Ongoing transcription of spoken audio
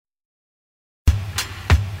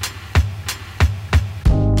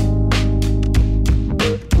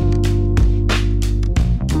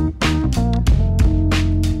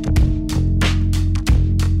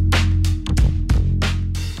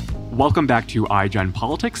Welcome back to iGen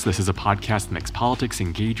Politics. This is a podcast that makes politics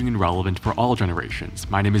engaging and relevant for all generations.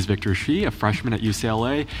 My name is Victor Shi, a freshman at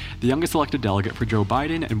UCLA, the youngest elected delegate for Joe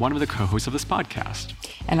Biden, and one of the co-hosts of this podcast.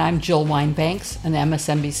 And I'm Jill Wine-Banks, an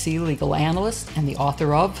MSNBC legal analyst and the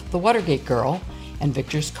author of The Watergate Girl, and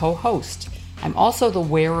Victor's co-host. I'm also the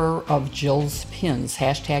wearer of Jill's pins,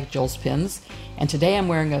 hashtag Jill's pins, and today I'm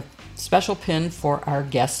wearing a special pin for our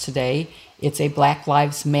guest today. It's a Black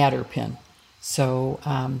Lives Matter pin. So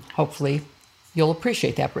hopefully you'll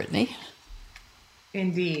appreciate that, Brittany.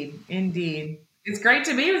 Indeed. It's great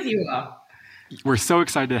to be with you all. We're so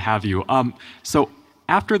excited to have you. So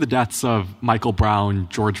after the deaths of Michael Brown,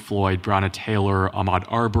 George Floyd, Breonna Taylor, Ahmaud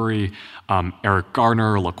Arbery, Eric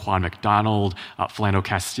Garner, Laquan McDonald, Philando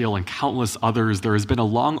Castile, and countless others, there has been a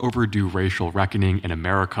long overdue racial reckoning in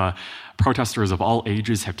America. Protesters of all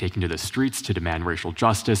ages have taken to the streets to demand racial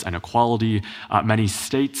justice and equality. Many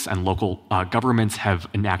states and local governments have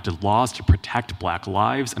enacted laws to protect Black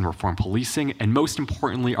lives and reform policing, and most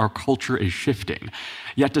importantly, our culture is shifting.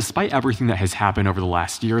 Yet despite everything that has happened over the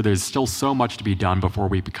last year, there's still so much to be done before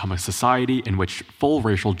we become a society in which full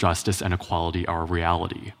racial justice and equality are a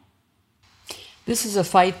reality. This is a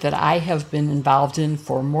fight that I have been involved in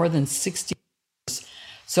for more than 60 years,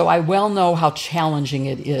 so I well know how challenging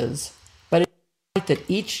it is. But it's a fight that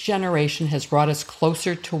each generation has brought us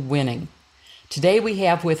closer to winning. Today we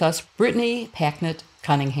have with us Brittany Packnett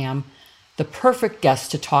Cunningham, the perfect guest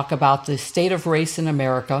to talk about the state of race in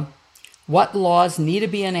America, what laws need to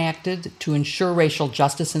be enacted to ensure racial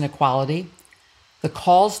justice and equality, the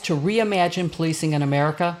calls to reimagine policing in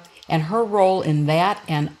America, and her role in that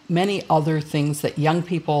and many other things that young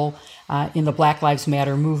people in the Black Lives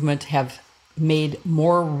Matter movement have made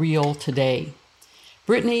more real today.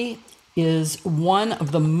 Brittany is one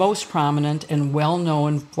of the most prominent and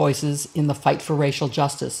well-known voices in the fight for racial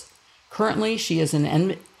justice. Currently, she is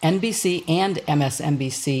an NBC and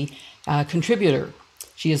MSNBC contributor.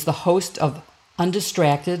 She is the host of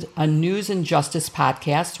Undistracted, a news and justice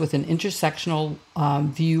podcast with an intersectional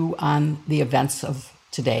view on the events of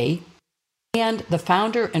today, and the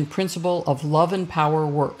founder and principal of Love and Power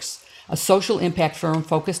Works, a social impact firm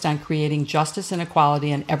focused on creating justice and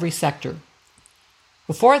equality in every sector.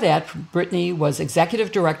 Before that, Brittany was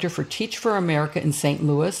executive director for Teach for America in St.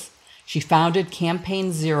 Louis. She founded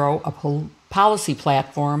Campaign Zero, a policy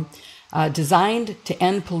platform designed to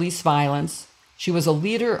end police violence. She was a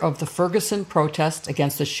leader of the Ferguson protest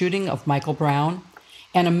against the shooting of Michael Brown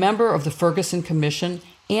and a member of the Ferguson Commission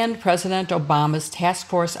and President Obama's Task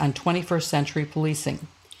Force on 21st Century Policing.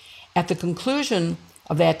 At the conclusion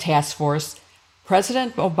of that task force,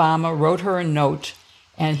 President Obama wrote her a note,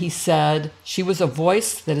 and he said she was a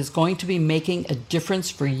voice that is going to be making a difference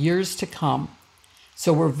for years to come.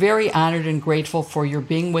 So we're very honored and grateful for your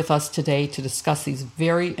being with us today to discuss these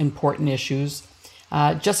very important issues.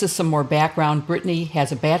 Just as some more background, Brittany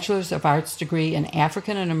has a Bachelor's of Arts degree in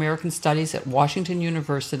African and American Studies at Washington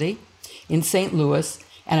University in St. Louis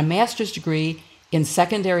and a master's degree in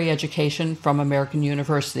secondary education from American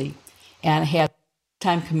University, and had a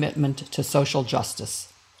lifetime commitment to social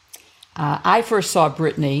justice. I first saw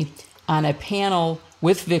Brittany on a panel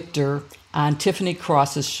with Victor on Tiffany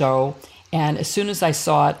Cross's show, and as soon as I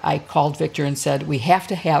saw it, I called Victor and said, we have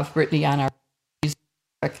to have Brittany on our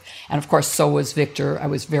topic. And of course, so was Victor. I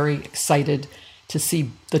was very excited to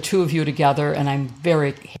see the two of you together, and I'm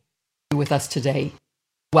very happy to be with us today.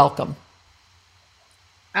 Welcome.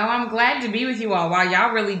 Oh, I'm glad to be with you all. Wow,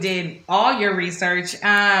 y'all really did all your research.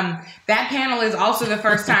 That panel is also the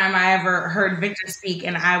first time I ever heard Victor speak,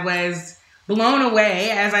 and I was blown away,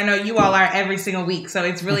 as I know you all are every single week. So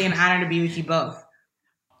it's really an honor to be with you both.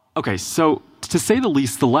 Okay, so to say the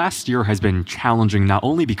least, the last year has been challenging not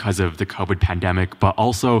only because of the COVID pandemic, but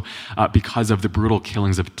also because of the brutal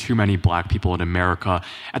killings of too many Black people in America.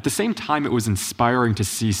 At the same time, it was inspiring to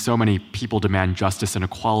see so many people demand justice and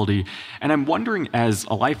equality. And I'm wondering, as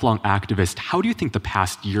a lifelong activist, how do you think the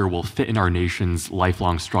past year will fit in our nation's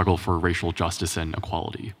lifelong struggle for racial justice and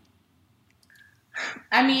equality?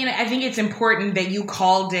 I mean, I think it's important that you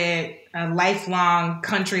called it a lifelong,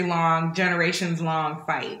 country-long, generations-long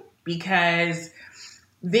fight, because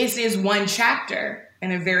this is one chapter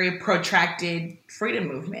in a very protracted freedom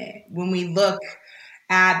movement. When we look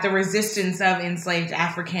at the resistance of enslaved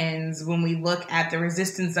Africans, when we look at the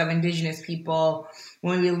resistance of indigenous people,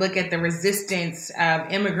 when we look at the resistance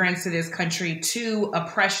of immigrants to this country to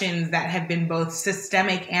oppressions that have been both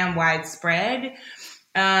systemic and widespread,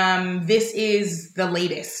 this is the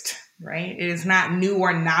latest, right? It is not new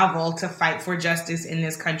or novel to fight for justice in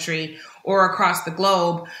this country or across the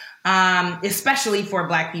globe, especially for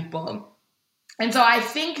Black people. And so I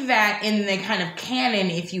think that in the kind of canon,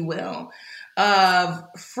 if you will, of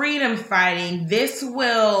freedom fighting, this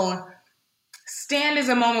will stand as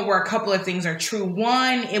a moment where a couple of things are true.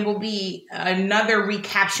 One, it will be another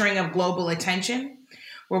recapturing of global attention,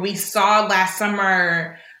 where we saw last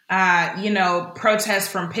summer, protests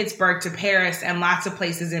from Pittsburgh to Paris and lots of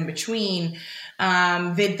places in between,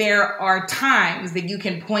 that there are times that you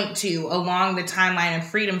can point to along the timeline of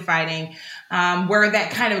freedom fighting where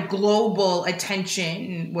that kind of global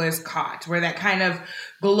attention was caught, where that kind of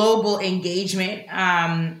global engagement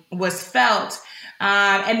was felt.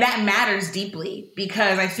 And that matters deeply,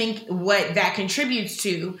 because I think what that contributes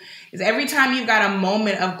to is every time you've got a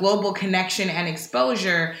moment of global connection and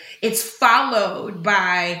exposure, it's followed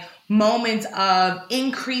by moments of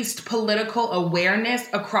increased political awareness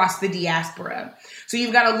across the diaspora. So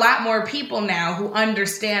you've got a lot more people now who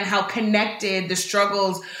understand how connected the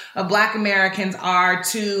struggles of Black Americans are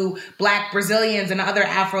to Black Brazilians and other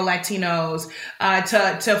Afro-Latinos,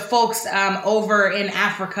 to folks over in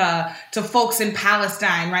Africa, to folks in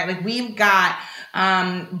Palestine, right? Like, we've got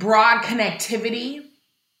broad connectivity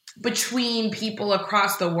between people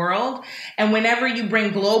across the world. And whenever you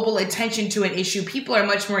bring global attention to an issue, people are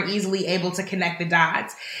much more easily able to connect the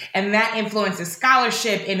dots. And that influences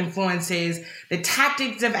scholarship, it influences the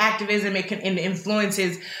tactics of activism, it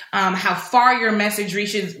influences how far your message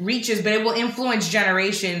reaches, but it will influence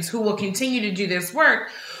generations who will continue to do this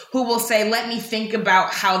work, who will say, let me think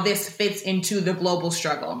about how this fits into the global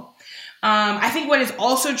struggle. I think what is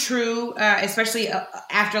also true, especially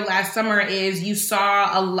after last summer, is you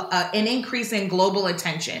saw an increase in global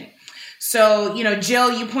attention. So,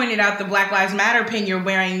 Jill, you pointed out the Black Lives Matter pin you're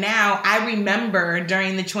wearing now. I remember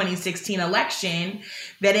during the 2016 election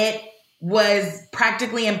that it was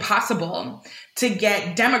practically impossible to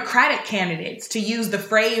get Democratic candidates to use the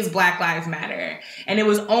phrase Black Lives Matter. And it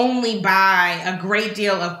was only by a great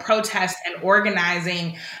deal of protest and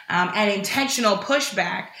organizing and intentional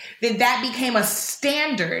pushback that became a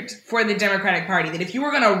standard for the Democratic Party. That if you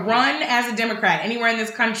were going to run as a Democrat anywhere in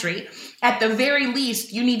this country, at the very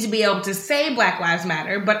least, you need to be able to say Black Lives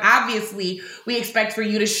Matter. But obviously, we expect for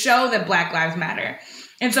you to show that Black Lives Matter.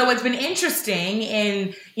 And so what's been interesting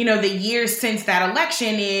in, the years since that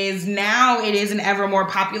election is now it is an ever more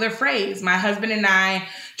popular phrase. My husband and I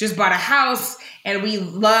just bought a house, and we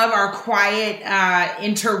love our quiet,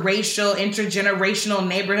 interracial, intergenerational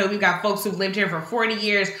neighborhood. We've got folks who've lived here for 40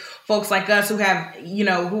 years, folks like us who have,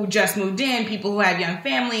 who just moved in, people who have young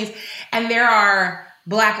families. And there are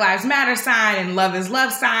Black Lives Matter sign and Love is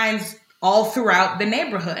Love signs all throughout the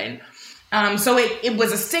neighborhood. So it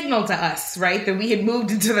was a signal to us, right, that we had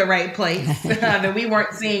moved into the right place, that we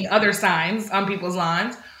weren't seeing other signs on people's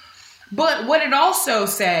lawns. But what it also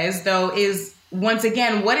says, though, is, once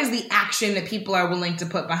again, what is the action that people are willing to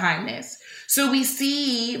put behind this? So we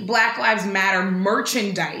see Black Lives Matter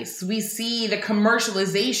merchandise. We see the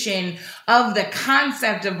commercialization of the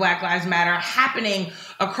concept of Black Lives Matter happening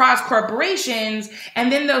across corporations.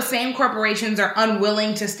 And then those same corporations are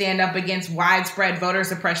unwilling to stand up against widespread voter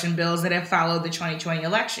suppression bills that have followed the 2020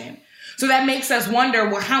 election. So that makes us wonder,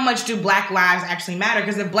 well, how much do Black lives actually matter?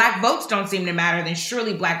 Because if Black votes don't seem to matter, then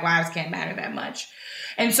surely Black lives can't matter that much.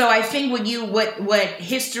 And so I think what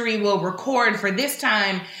history will record for this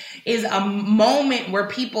time is a moment where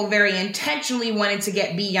people very intentionally wanted to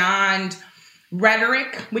get beyond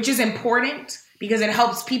rhetoric, which is important because it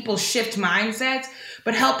helps people shift mindsets,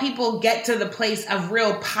 but help people get to the place of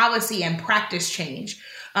real policy and practice change,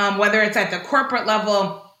 whether it's at the corporate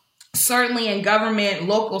level, certainly in government,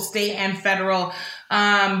 local, state, and federal.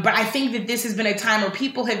 But I think that this has been a time where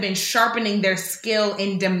people have been sharpening their skill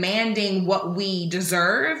in demanding what we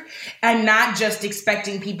deserve and not just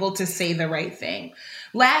expecting people to say the right thing.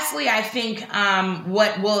 Lastly, I think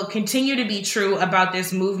what will continue to be true about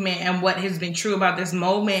this movement and what has been true about this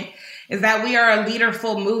moment is that we are a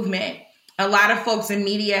leaderful movement. A lot of folks in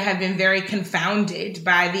media have been very confounded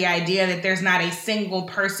by the idea that there's not a single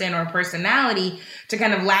person or personality to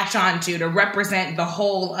kind of latch onto to represent the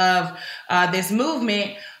whole of this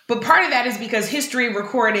movement. But part of that is because history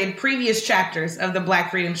recorded previous chapters of the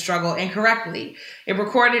Black freedom struggle incorrectly. It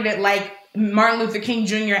recorded it like Martin Luther King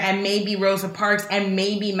Jr. and maybe Rosa Parks and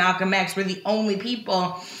maybe Malcolm X were the only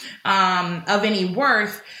people of any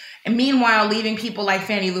worth. And meanwhile, leaving people like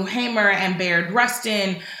Fannie Lou Hamer and Bayard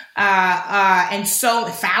Rustin and so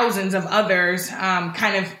thousands of others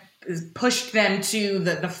kind of pushed them to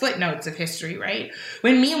the footnotes of history, right?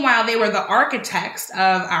 When meanwhile, they were the architects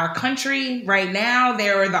of our country right now.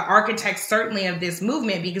 They were the architects certainly of this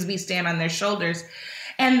movement because we stand on their shoulders.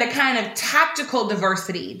 And the kind of tactical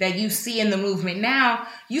diversity that you see in the movement now,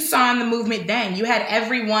 you saw in the movement then. You had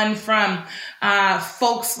everyone from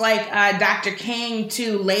folks like Dr. King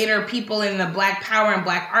to later people in the Black Power and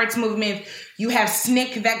Black Arts movement. You have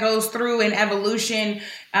SNCC that goes through an evolution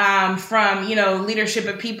from, leadership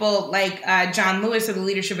of people like John Lewis to the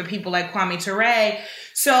leadership of people like Kwame Ture.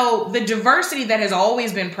 So the diversity that has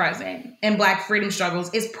always been present in Black freedom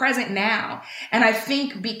struggles is present now. And I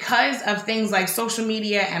think because of things like social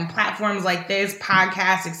media and platforms like this,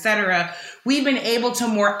 podcasts, etc., we've been able to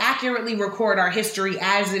more accurately record our history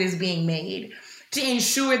as it is being made, to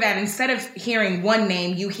ensure that instead of hearing one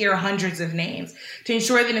name, you hear hundreds of names, to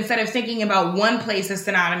ensure that instead of thinking about one place as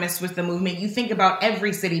synonymous with the movement, you think about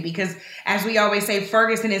every city, because as we always say,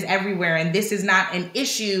 Ferguson is everywhere, and this is not an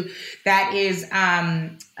issue that is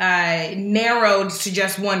narrowed to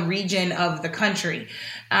just one region of the country.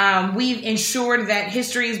 We've ensured that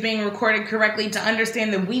history is being recorded correctly to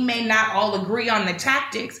understand that we may not all agree on the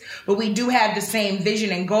tactics, but we do have the same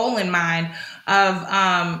vision and goal in mind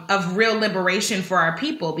of real liberation for our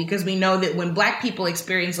people, because we know that when Black people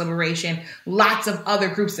experience liberation, lots of other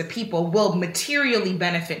groups of people will materially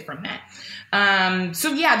benefit from that.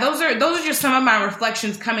 Those are just some of my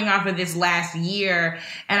reflections coming off of this last year.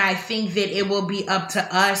 And I think that it will be up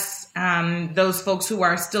to us, those folks who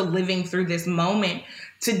are still living through this moment,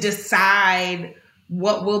 to decide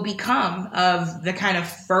what will become of the kind of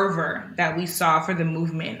fervor that we saw for the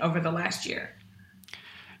movement over the last year.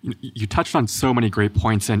 You touched on so many great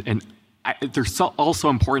points, and they're also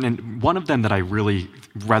important. And one of them that I really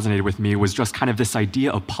resonated with me was just kind of this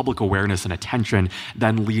idea of public awareness and attention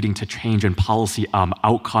then leading to change in policy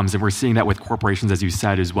outcomes. And we're seeing that with corporations, as you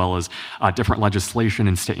said, as well as different legislation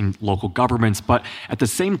in state and local governments. But at the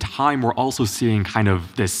same time, we're also seeing kind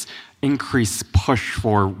of this increased push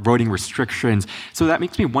for voting restrictions. So that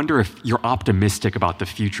makes me wonder if you're optimistic about the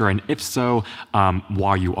future, and if so,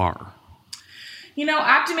 why you are.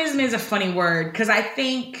 Optimism is a funny word, because I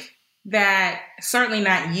think that, certainly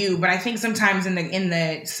not you, but I think sometimes in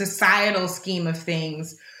the societal scheme of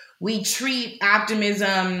things, we treat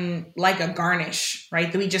optimism like a garnish,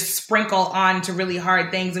 right? That we just sprinkle on to really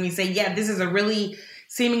hard things, and we say, yeah, this is a really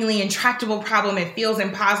seemingly intractable problem. It feels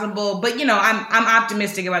impossible, but I'm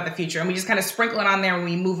optimistic about the future, and we just kind of sprinkle it on there when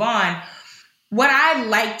we move on. What I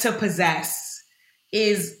like to possess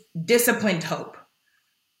is disciplined hope.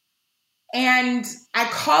 And I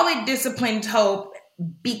call it disciplined hope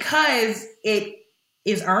because it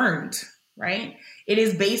is earned, right? It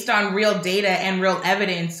is based on real data and real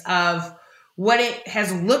evidence of what it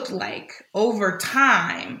has looked like over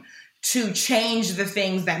time to change the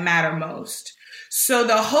things that matter most. So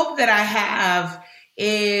the hope that I have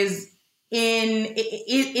is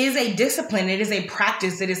a discipline. It is a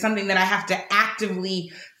practice. It is something that I have to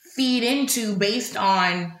actively feed into based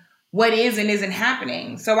on what is and isn't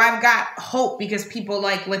happening. So I've got hope because people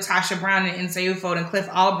like Latasha Brown and Nsé Ufot and Cliff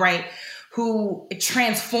Albright, who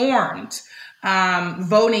transformed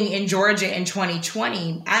voting in Georgia in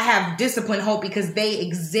 2020, I have disciplined hope because they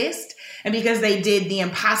exist and because they did the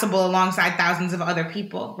impossible alongside thousands of other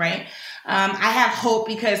people, right? I have hope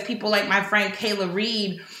because people like my friend Kayla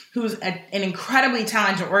Reed, who's an incredibly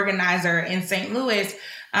talented organizer in St. Louis,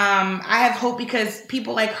 I have hope because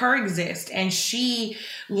people like her exist, and she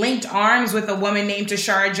linked arms with a woman named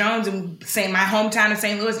Tashara Jones, and my hometown of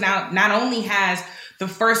St. Louis now not only has the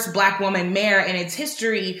first Black woman mayor in its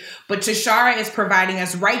history, but Tashara is providing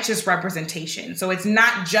us righteous representation. So it's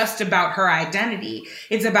not just about her identity.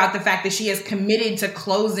 It's about the fact that she is committed to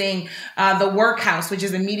closing the Workhouse, which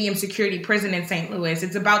is a medium security prison in St. Louis.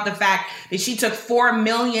 It's about the fact that she took $4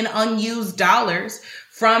 million unused dollars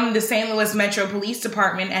from the St. Louis Metro Police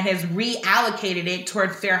Department and has reallocated it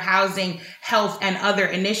toward fair housing, health, and other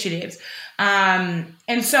initiatives. And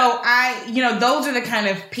so those are the kind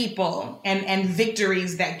of people and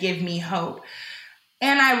victories that give me hope.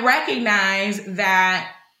 And I recognize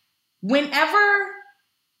that whenever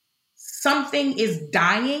something is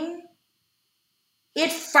dying,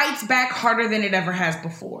 it fights back harder than it ever has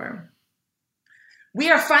before. We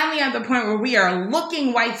are finally at the point where we are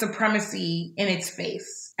looking white supremacy in its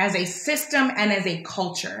face as a system and as a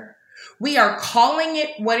culture. We are calling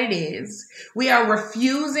it what it is. We are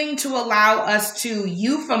refusing to allow us to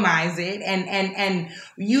euphemize it and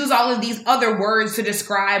use all of these other words to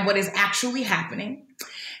describe what is actually happening.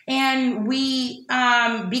 And we,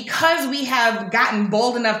 because we have gotten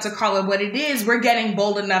bold enough to call it what it is, we're getting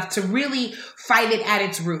bold enough to really fight it at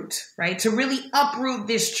its root, right? To really uproot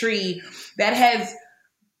this tree that has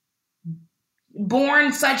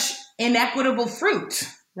borne such inequitable fruit,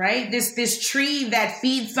 right? This tree that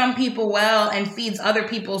feeds some people well and feeds other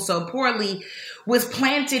people so poorly. was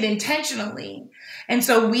planted intentionally. And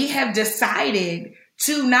so we have decided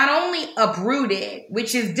to not only uproot it,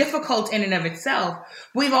 which is difficult in and of itself,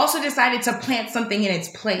 we've also decided to plant something in its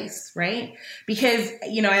place, right? Because,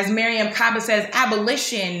 as Mariame Kaba says,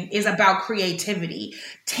 abolition is about creativity.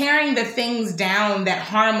 Tearing the things down that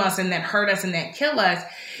harm us and that hurt us and that kill us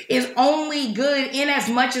is only good in as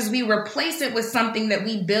much as we replace it with something that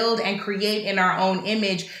we build and create in our own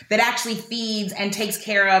image that actually feeds and takes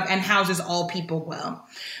care of and houses all people well.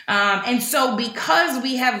 And so because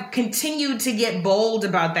we have continued to get bold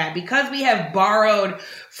about that, because we have borrowed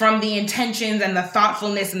from the intentions and the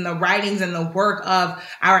thoughtfulness and the writings and the work of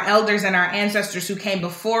our elders and our ancestors who came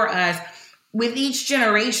before us, with each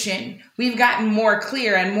generation, we've gotten more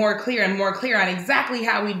clear and more clear and more clear on exactly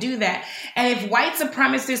how we do that. And if white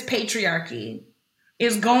supremacist patriarchy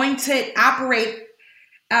is going to operate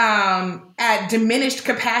at diminished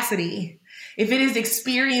capacity, if it is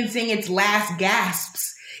experiencing its last gasps,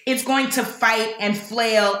 it's going to fight and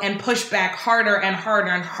flail and push back harder and harder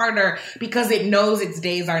and harder because it knows its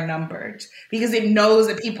days are numbered, because it knows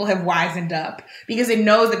that people have wisened up, because it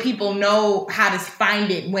knows that people know how to find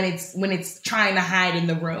it when it's trying to hide in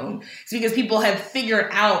the room. It's because people have figured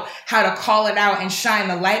out how to call it out and shine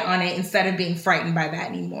the light on it instead of being frightened by that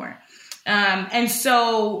anymore. And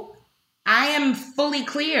so I am fully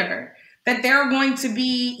clear that there are going to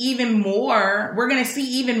be we're going to see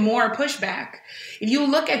even more pushback. If you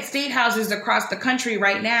look at state houses across the country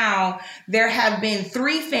right now, there have been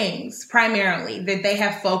three things primarily that they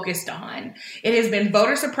have focused on. It has been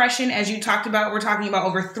voter suppression, as you talked about. We're talking about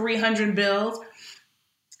over 300 bills.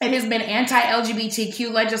 It has been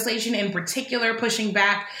anti-LGBTQ legislation, in particular, pushing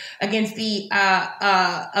back against the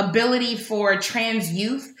ability for trans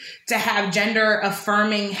youth to have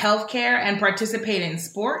gender-affirming healthcare and participate in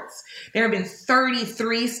sports. There have been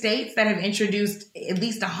 33 states that have introduced at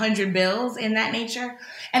least 100 bills in that nature.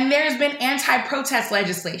 And there's been anti-protest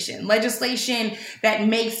legislation that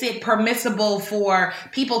makes it permissible for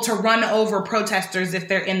people to run over protesters if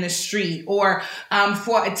they're in the street, or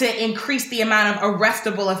to increase the amount of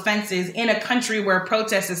arrestable offenses in a country where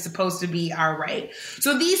protest is supposed to be our right.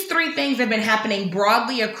 So these three things have been happening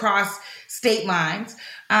broadly across state lines.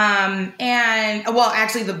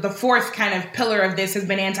 Actually, the fourth kind of pillar of this has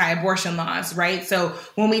been anti-abortion laws, right? So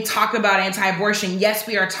when we talk about anti-abortion, yes,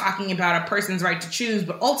 we are talking about a person's right to choose,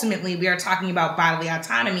 but ultimately we are talking about bodily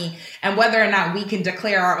autonomy and whether or not we can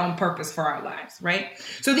declare our own purpose for our lives, right?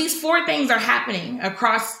 So these four things are happening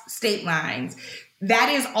across state lines. That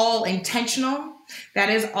is all intentional. That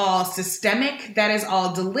is all systemic. That is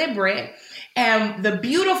all deliberate. And the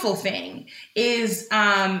beautiful thing is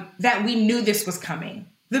that we knew this was coming.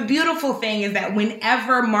 The beautiful thing is that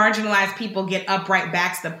whenever marginalized people get upright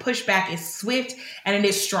backs, the pushback is swift and it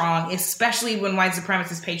is strong, especially when white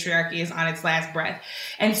supremacist patriarchy is on its last breath.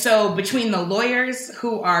 And so between the lawyers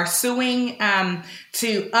who are suing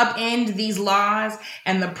to upend these laws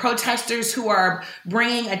and the protesters who are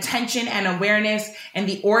bringing attention and awareness and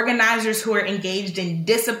the organizers who are engaged in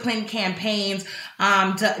disciplined campaigns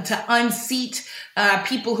to unseat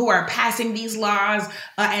people who are passing these laws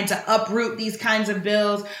and to uproot these kinds of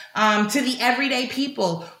bills, to the everyday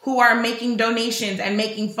people who are making donations and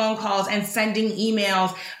making phone calls and sending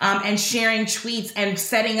emails and sharing tweets and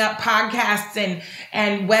setting up podcasts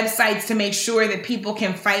and websites to make sure that people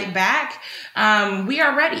can fight back. We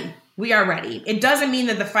are ready. We are ready. It doesn't mean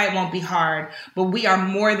that the fight won't be hard, but we are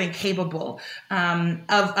more than capable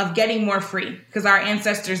of getting more free because our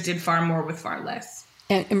ancestors did far more with far less.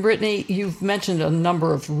 And Brittany, you've mentioned a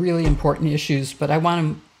number of really important issues, but I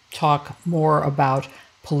want to talk more about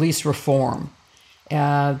police reform.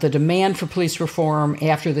 The demand for police reform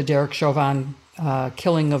after the Derek Chauvin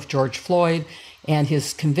killing of George Floyd and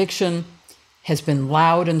his conviction has been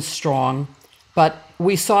loud and strong. But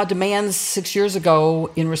we saw demands 6 years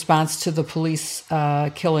ago in response to the police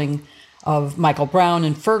killing of Michael Brown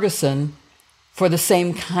in Ferguson for the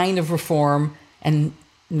same kind of reform, and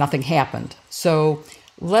nothing happened. So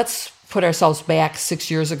let's put ourselves back 6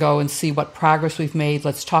 years ago and see what progress we've made.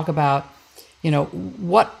 Let's talk about,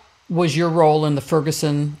 what was your role in the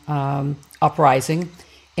Ferguson uprising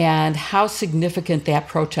and how significant that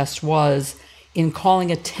protest was in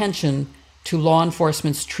calling attention to law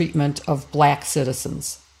enforcement's treatment of Black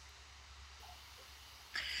citizens.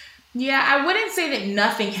 Yeah, I wouldn't say that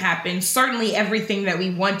nothing happened. Certainly everything that we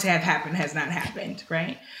want to have happen has not happened,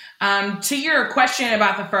 right? To your question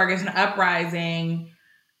about the Ferguson uprising,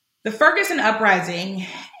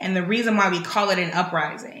 and the reason why we call it an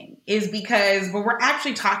uprising is because what we're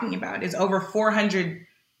actually talking about is over 400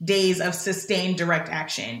 days of sustained direct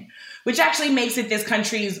action, which actually makes it this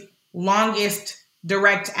country's longest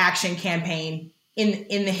direct action campaign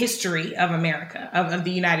in the history of America, of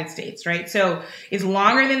the United States, right? So it's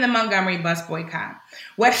longer than the Montgomery bus boycott.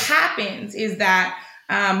 What happens is that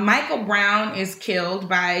Michael Brown is killed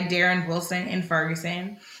by Darren Wilson in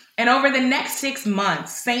Ferguson. And over the next 6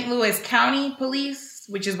 months, St. Louis County Police,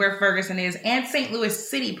 which is where Ferguson is, and St. Louis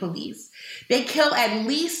City Police, they kill at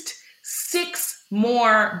least 6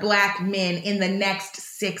 more Black men in the next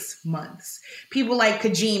 6 months. People like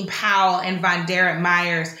Kajim Powell and Von Derek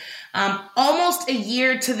Myers. Almost a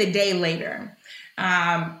year to the day later,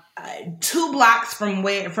 2 blocks from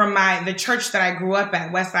the church that I grew up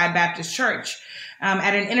at, Westside Baptist Church,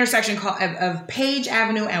 at an intersection of Page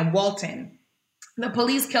Avenue and Walton, the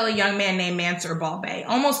police kill a young man named Mansour Balbay,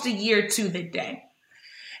 almost a year to the day.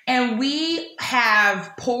 And we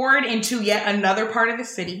have poured into yet another part of the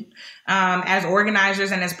city as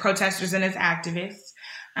organizers and as protesters and as activists.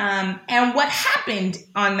 And what happened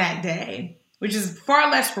on that day, which is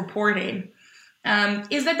far less reported,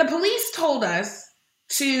 is that the police told us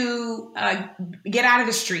to get out of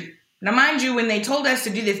the street. Now, mind you, when they told us to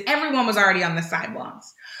do this, everyone was already on the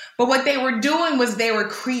sidewalks. But what they were doing was they were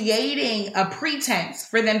creating a pretense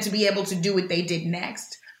for them to be able to do what they did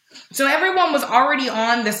next. So everyone was already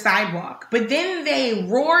on the sidewalk, but then they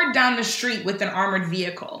roared down the street with an armored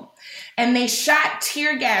vehicle and they shot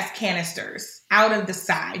tear gas canisters out of the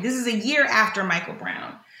side. This is a year after Michael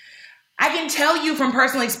Brown. I can tell you from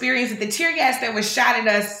personal experience that the tear gas that was shot at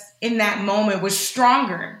us in that moment was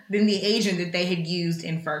stronger than the agent that they had used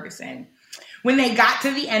in Ferguson. When they got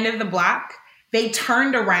to the end of the block, they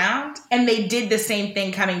turned around and they did the same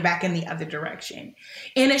thing coming back in the other direction.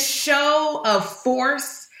 In a show of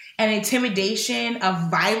force and intimidation,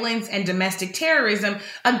 of violence and domestic terrorism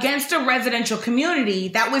against a residential community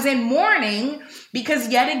that was in mourning because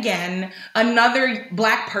yet again, another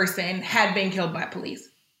Black person had been killed by police.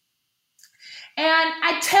 And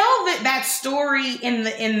I tell that story in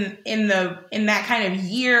that kind of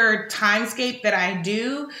year timescape that I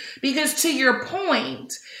do, because to your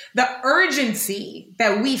point, the urgency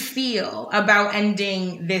that we feel about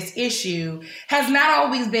ending this issue has not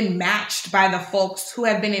always been matched by the folks who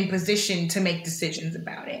have been in position to make decisions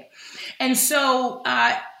about it. And so,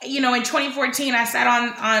 in 2014, I sat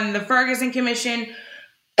on the Ferguson Commission,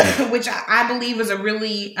 which I believe was a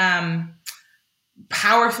really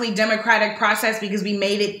powerfully democratic process because we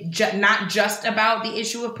made it not just about the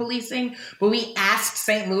issue of policing, but we asked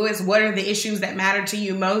St. Louis, what are the issues that matter to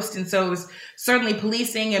you most? And so it was certainly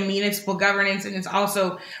policing and municipal governance, and it's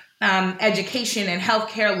also education and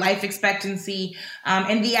healthcare, life expectancy,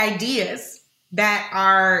 and the ideas that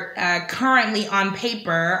are currently on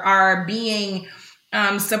paper are being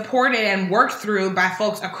supported and worked through by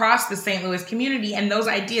folks across the St. Louis community. And those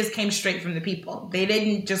ideas came straight from the people. They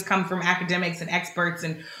didn't just come from academics and experts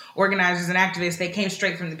and organizers and activists. They came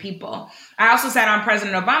straight from the people. I also sat on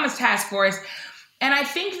President Obama's task force. And I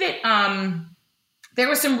think that there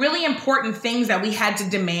were some really important things that we had to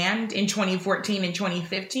demand in 2014 and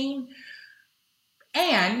 2015.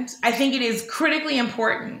 And I think it is critically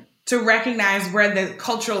important to recognize where the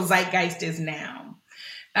cultural zeitgeist is now.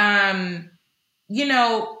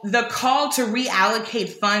 The call to reallocate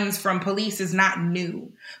funds from police is not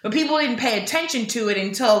new, but people didn't pay attention to it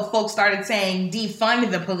until folks started saying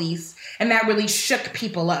defund the police. And that really shook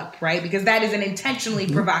people up, right? Because that is an intentionally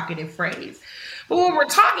provocative phrase. But what we're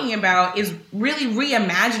talking about is really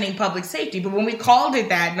reimagining public safety. But when we called it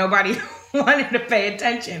that, nobody wanted to pay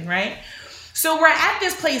attention, right? So we're at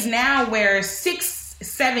this place now where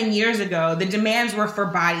 7 years ago, the demands were for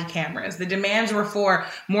body cameras. The demands were for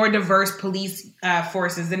more diverse police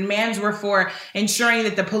forces. The demands were for ensuring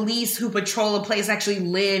that the police who patrol a place actually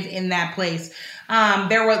live in that place.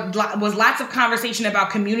 There was lots of conversation about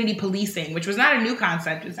community policing, which was not a new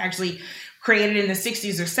concept. It was actually created in the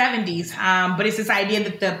 60s or 70s. But it's this idea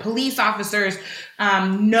that the police officers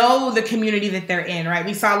know the community that they're in, right?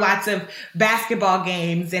 We saw lots of basketball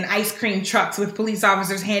games and ice cream trucks with police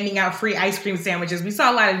officers handing out free ice cream sandwiches. We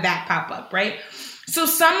saw a lot of that pop up, right? So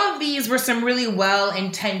some of these were some really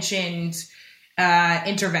well-intentioned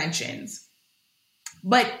interventions.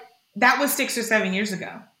 But that was 6 or 7 years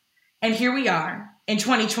ago. And here we are in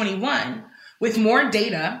 2021 with more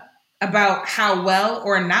data about how well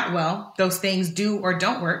or not well those things do or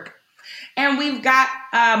don't work. And we've got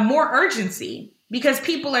more urgency because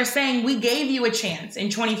people are saying we gave you a chance in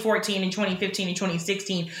 2014 and 2015 and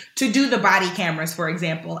 2016 to do the body cameras, for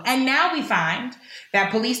example. And now we find that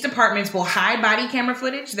police departments will hide body camera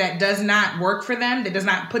footage that does not work for them, that does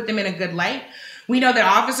not put them in a good light. We know that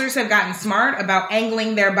officers have gotten smart about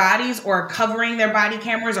angling their bodies or covering their body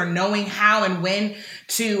cameras or knowing how and when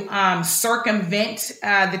to circumvent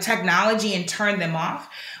the technology and turn them off.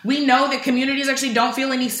 We know that communities actually don't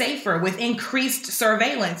feel any safer with increased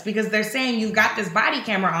surveillance because they're saying, you've got this body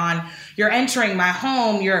camera on, you're entering my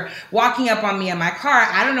home, you're walking up on me in my car.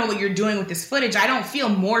 I don't know what you're doing with this footage. I don't feel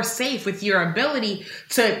more safe with your ability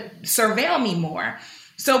to surveil me more.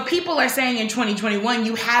 So people are saying in 2021,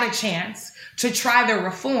 you had a chance to try the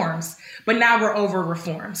reforms, but now we're over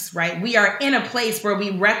reforms, right? We are in a place where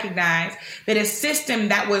we recognize that a system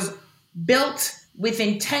that was built with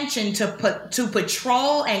intention to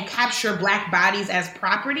patrol and capture Black bodies as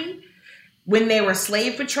property when they were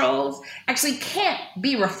slave patrols actually can't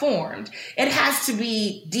be reformed. It has to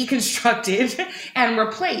be deconstructed and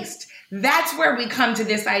replaced. That's where we come to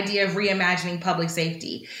this idea of reimagining public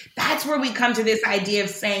safety. That's where we come to this idea of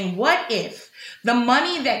saying, what if the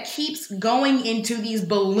money that keeps going into these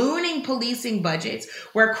ballooning policing budgets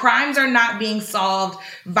where crimes are not being solved,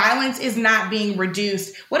 violence is not being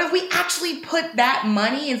reduced, what if we actually put that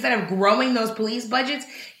money, instead of growing those police budgets,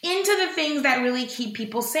 into the things that really keep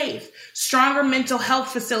people safe? Stronger mental health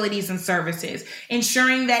facilities and services,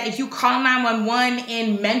 ensuring that if you call 911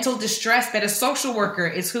 in mental distress, that a social worker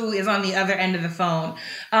is who is on the other end of the phone,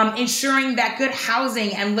 ensuring that good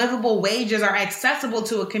housing and livable wages are accessible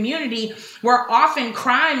to a community where often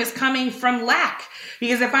crime is coming from lack.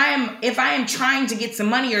 Because if I am trying to get some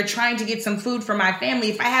money or trying to get some food for my family,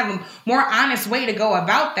 if I have a more honest way to go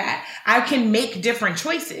about that, I can make different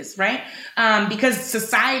choices, right? Because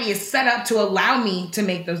society is set up to allow me to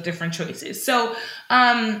make those different choices. So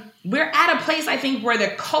we're at a place, I think, where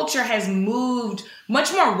the culture has moved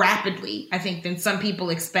much more rapidly, I think, than some people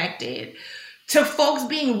expected, to folks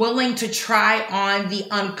being willing to try on the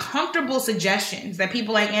uncomfortable suggestions that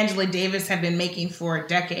people like Angela Davis have been making for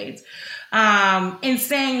decades. And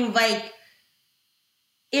saying, like,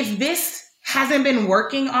 if this hasn't been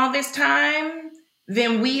working all this time,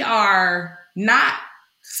 then we are not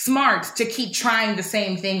smart to keep trying the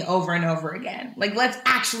same thing over and over again. Like, let's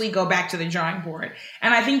actually go back to the drawing board.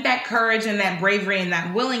 And I think that courage and that bravery and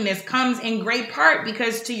that willingness comes in great part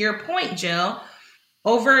because, to your point, Jill,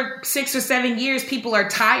 over 6 or 7 years, people are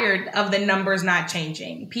tired of the numbers not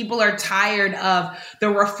changing. People are tired of the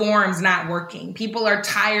reforms not working. People are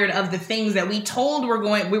tired of the things that we were told were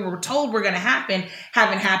going to happen,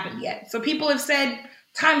 haven't happened yet. So people have said,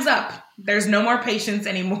 time's up. There's no more patience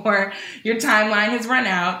anymore. Your timeline has run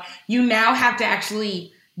out. You now have to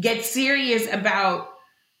actually get serious about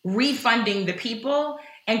refunding the people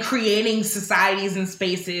and creating societies and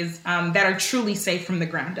spaces that are truly safe from the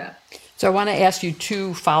ground up. So I want to ask you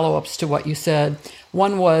two follow-ups to what you said.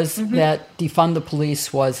 One was that defund the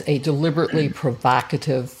police was a deliberately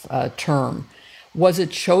provocative term. Was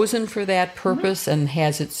it chosen for that purpose, and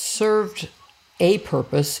has it served a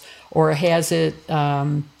purpose, or has it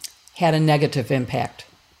had a negative impact?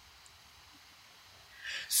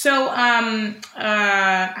 So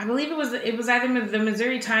I believe it was either the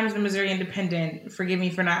Missouri Times or the Missouri Independent. Forgive me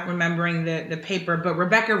for not remembering the paper, but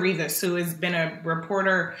Rebecca Rivas, who has been a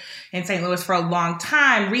reporter in St. Louis for a long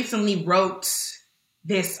time, recently wrote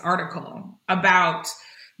this article about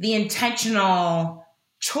the intentional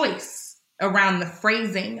choice around the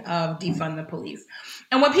phrasing of defund the police.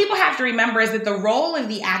 And what people have to remember is that the role of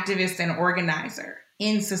the activist and organizer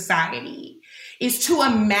in society is to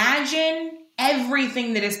imagine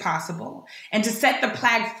everything that is possible and to set the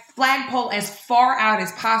flagpole as far out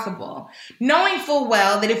as possible, knowing full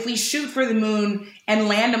well that if we shoot for the moon and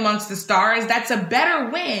land amongst the stars, that's a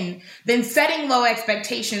better win than setting low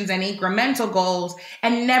expectations and incremental goals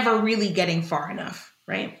and never really getting far enough,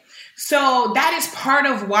 right? So that is part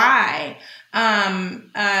of why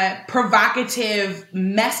provocative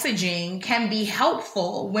messaging can be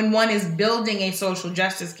helpful when one is building a social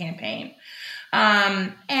justice campaign.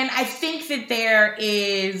 And I think that there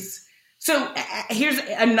is, so here's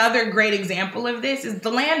another great example of this is the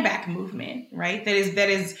land back movement, right? That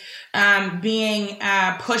is being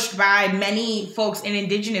pushed by many folks in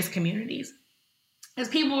indigenous communities. Because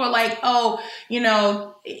people were like, oh, you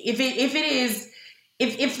know, if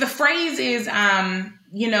the phrase is,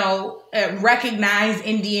 recognize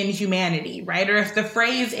Indian humanity, right? Or if the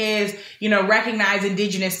phrase is, recognize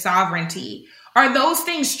indigenous sovereignty, are those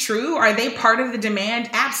things true? Are they part of the demand?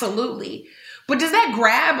 Absolutely. But does that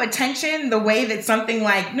grab attention the way that something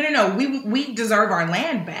like, no, we deserve our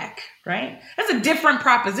land back, right? That's a different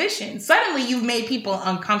proposition. Suddenly you've made people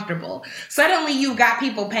uncomfortable. Suddenly you've got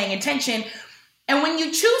people paying attention. And when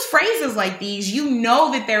you choose phrases like these, you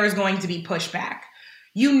know that there is going to be pushback.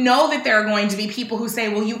 you know that there are going to be people who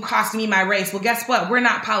say, well, you cost me my race. Well, guess what? We're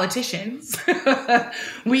not politicians.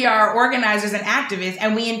 We are organizers and activists,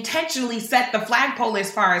 and we intentionally set the flagpole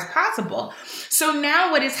as far as possible. So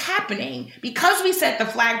now what is happening, because we set the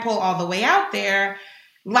flagpole all the way out there,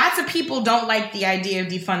 lots of people don't like the idea of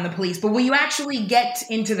defund the police. But when you actually get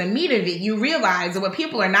into the meat of it, you realize that what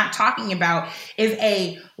people are not talking about is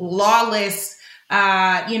a lawless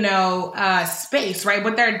space, right?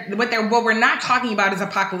 What we're not talking about is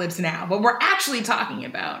apocalypse now. What we're actually talking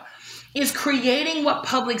about is creating what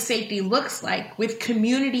public safety looks like with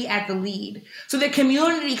community at the lead. So the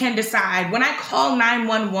community can decide, when I call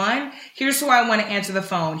 911, here's who I want to answer the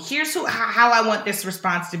phone. Here's how I want this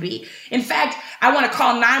response to be. In fact, I want to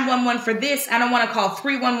call 911 for this, and I want to call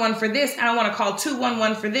 311 for this, and I want to call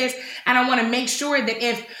 211 for this, and I want to make sure that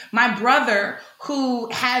if my brother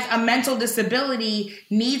who has a mental disability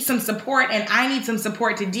needs some support and I need some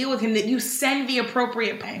support to deal with him, that you send the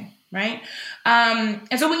appropriate pay, right?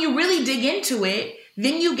 And so when you really dig into it,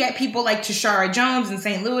 then you get people like Tashara Jones in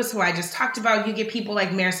St. Louis, who I just talked about. You get people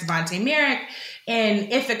like Mayor Savante Merrick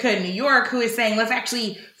in Ithaca, New York, who is saying, let's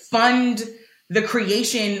actually fund the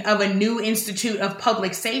creation of a new institute of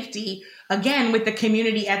public safety, again, with the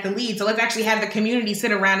community at the lead. So let's actually have the community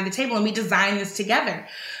sit around at the table and we design this together.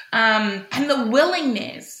 And the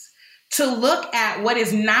willingness to look at what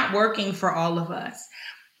is not working for all of us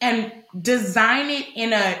and design it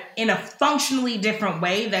in a functionally different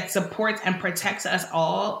way that supports and protects us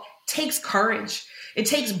all takes courage. It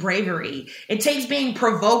takes bravery. It takes being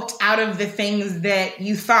provoked out of the things that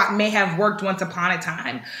you thought may have worked once upon a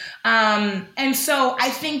time. And so I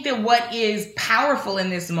think that what is powerful in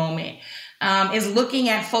this moment is looking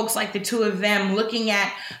at folks like the two of them, looking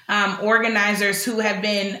at organizers who have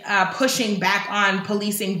been pushing back on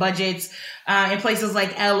policing budgets in places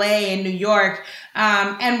like LA and New York,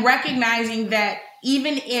 and recognizing that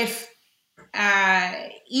even if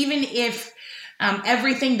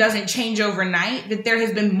everything doesn't change overnight, that there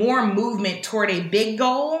has been more movement toward a big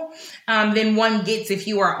goal than one gets if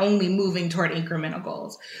you are only moving toward incremental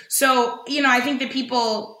goals. So, I think that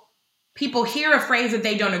people hear a phrase that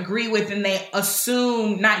they don't agree with and they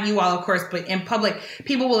assume, not you all, of course, but in public,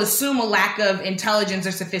 people will assume a lack of intelligence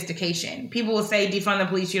or sophistication. People will say, defund the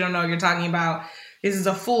police, you don't know what you're talking about. This is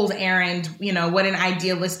a fool's errand. What an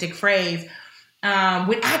idealistic phrase.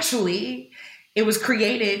 When actually, it was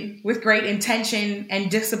created with great intention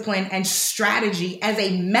and discipline and strategy as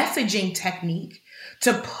a messaging technique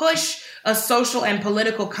to push a social and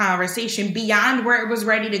political conversation beyond where it was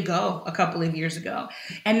ready to go a couple of years ago.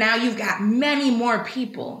 And now you've got many more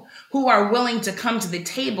people who are willing to come to the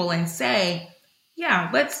table and say, yeah,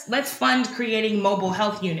 let's fund creating mobile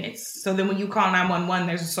health units. So then when you call 911,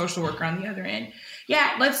 there's a social worker on the other end.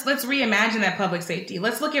 Yeah, let's reimagine that public safety.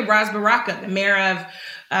 Let's look at Ras Baraka, the mayor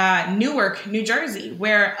of Newark, New Jersey,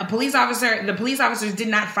 where the police officers did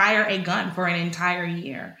not fire a gun for an entire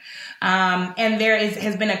year. And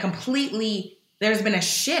there's been a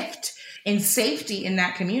shift in safety in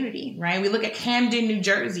that community, right? We look at Camden, New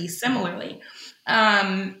Jersey, similarly.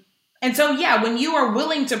 And so, yeah, when you are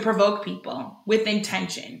willing to provoke people with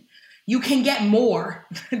intention, you can get more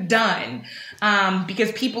done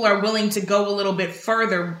because people are willing to go a little bit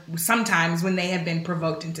further sometimes when they have been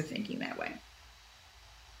provoked into thinking that way.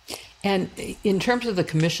 And in terms of the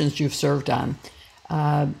commissions you've served on,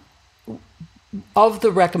 of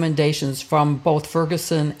the recommendations from both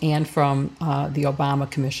Ferguson and from the Obama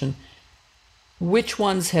Commission, which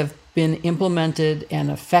ones have been implemented and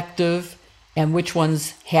effective, and which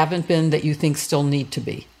ones haven't been that you think still need to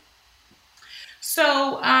be?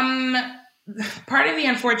 So part of the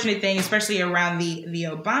unfortunate thing, especially around the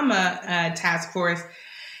Obama task force,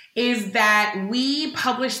 is that we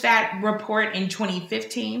published that report in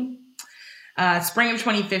 2015. Spring of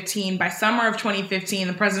 2015. By summer of 2015,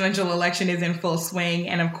 the presidential election is in full swing.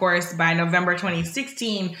 And of course, by November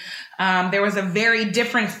 2016, there was a very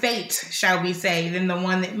different fate, shall we say, than the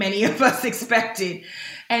one that many of us expected.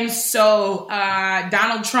 And so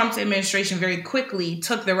Donald Trump's administration very quickly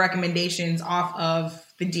took the recommendations off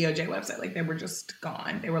of the DOJ website. Like, they were just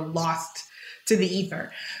gone. They were lost to the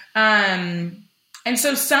ether. And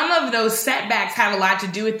so some of those setbacks have a lot to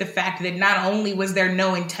do with the fact that not only was there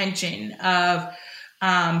no intention of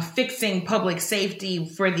fixing public safety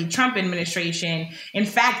for the Trump administration, in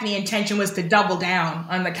fact, the intention was to double down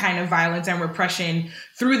on the kind of violence and repression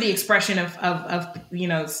through the expression of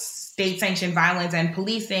state-sanctioned violence and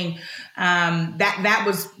policing. That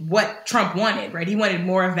was what Trump wanted, right? He wanted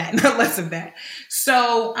more of that, not less of that.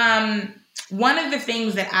 So one of the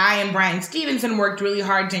things that I and Brian Stevenson worked really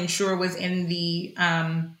hard to ensure was in the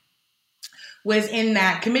was in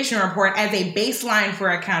that commission report as a baseline for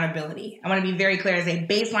accountability. I want to be very clear, as a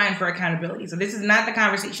baseline for accountability. So this is not the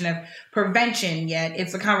conversation of prevention yet.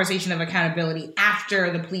 It's the conversation of accountability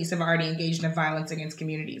after the police have already engaged in violence against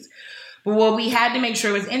communities. But what we had to make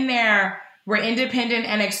sure was in there were independent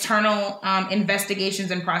and external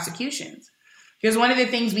investigations and prosecutions. Because one of the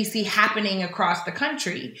things we see happening across the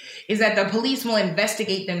country is that the police will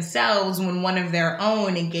investigate themselves when one of their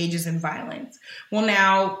own engages in violence. Well,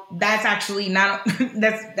 now that's actually not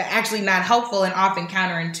helpful and often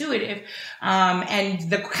counterintuitive. And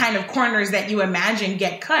the kind of corners that you imagine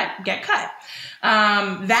get cut.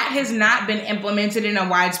 That has not been implemented in a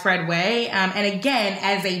widespread way. And again,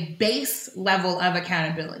 as a base level of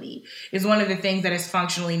accountability is one of the things that is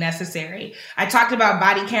functionally necessary. I talked about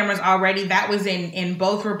body cameras already. That was in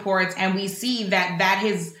both reports. And we see that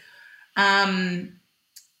has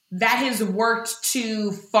worked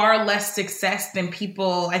to far less success than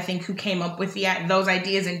people, I think, who came up with those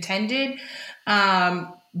ideas intended.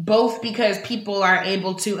 Both because people are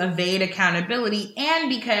able to evade accountability and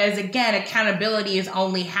because, again, accountability is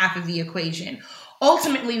only half of the equation.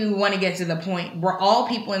 Ultimately, we want to get to the point where all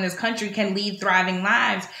people in this country can lead thriving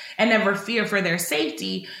lives and never fear for their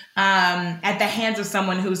safety at the hands of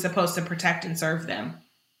someone who's supposed to protect and serve them.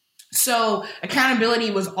 So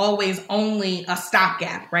accountability was always only a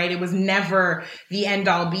stopgap, right? It was never the end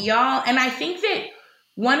all be all. And I think that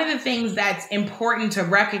one of the things that's important to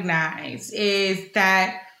recognize is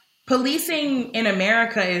that policing in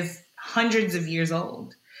America is hundreds of years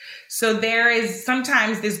old. So there is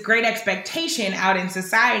sometimes this great expectation out in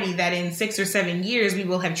society that in 6 or 7 years, we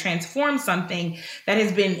will have transformed something that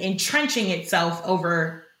has been entrenching itself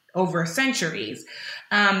over centuries.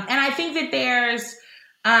 And I think that there's,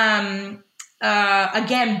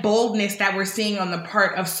 again, boldness that we're seeing on the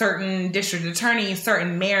part of certain district attorneys,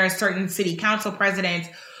 certain mayors, certain city council presidents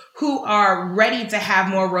who are ready to have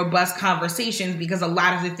more robust conversations because a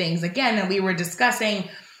lot of the things, again, that we were discussing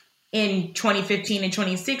in 2015 and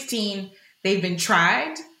 2016, they've been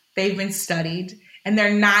tried, they've been studied, and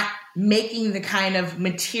they're not making the kind of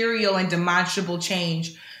material and demonstrable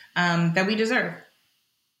change that we deserve.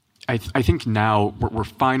 I think now we're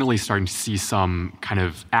finally starting to see some kind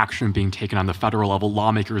of action being taken on the federal level.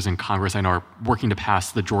 Lawmakers in Congress, I know, are working to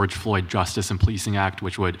pass the George Floyd Justice and Policing Act,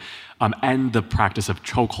 which would end the practice of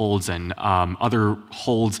chokeholds and other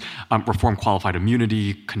holds, reform qualified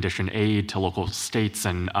immunity, condition aid to local states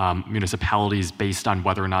and municipalities based on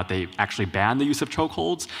whether or not they actually ban the use of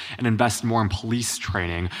chokeholds, and invest more in police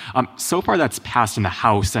training. So far, that's passed in the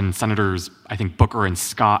House, and Senators, I think Booker and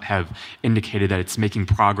Scott, have indicated that it's making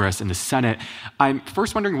progress in the Senate. I'm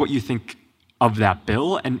first wondering what you think of that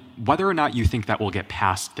bill and whether or not you think that will get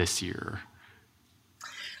passed this year.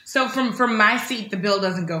 So from my seat, the bill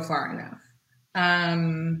doesn't go far enough.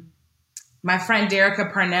 My friend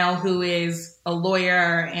Derica Parnell, who is a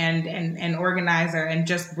lawyer and an organizer and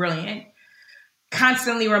just brilliant,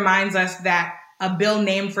 constantly reminds us that a bill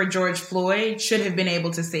named for George Floyd should have been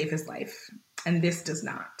able to save his life. And this does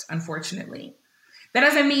not, unfortunately. That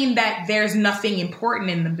doesn't mean that there's nothing important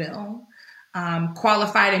in the bill.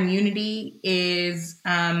 Qualified immunity is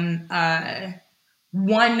one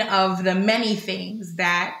of the many things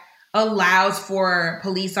that allows for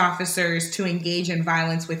police officers to engage in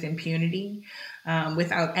violence with impunity,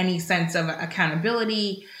 without any sense of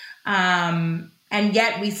accountability. And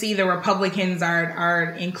yet we see the Republicans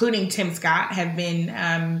are including Tim Scott, have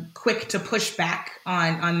been quick to push back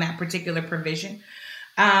on that particular provision.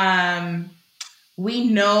 We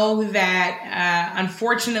know that,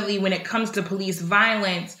 unfortunately, when it comes to police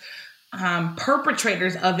violence,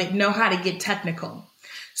 perpetrators of it know how to get technical.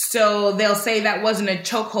 So they'll say that wasn't a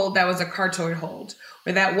chokehold, that was a cartoid hold.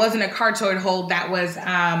 Or that wasn't a cartoid hold, that was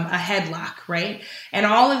a headlock, right? And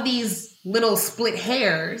all of these little split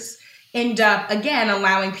hairs end up, again,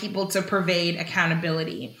 allowing people to pervade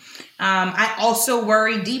accountability. I also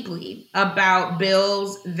worry deeply about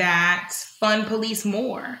bills that fund police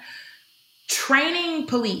more. Training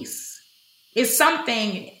police is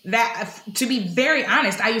something that, to be very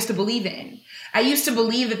honest, I used to believe in. I used to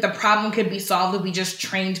believe that the problem could be solved if we just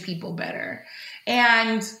trained people better.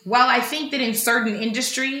 And while I think that in certain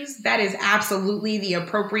industries, that is absolutely the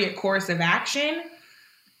appropriate course of action,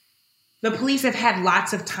 the police have had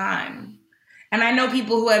lots of time. And I know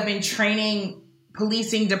people who have been training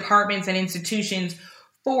policing departments and institutions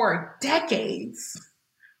for decades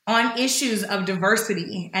on issues of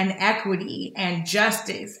diversity and equity and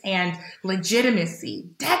justice and legitimacy,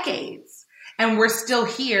 decades. And we're still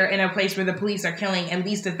here in a place where the police are killing at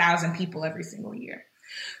least 1,000 people every single year.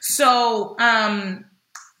 So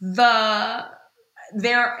the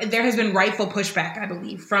there has been rightful pushback, I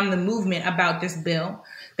believe, from the movement about this bill.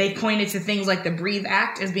 They pointed to things like the Breathe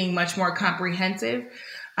Act as being much more comprehensive.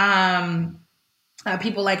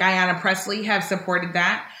 People like Ayanna Pressley have supported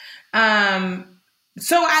that. I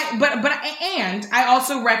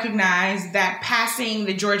also recognize that passing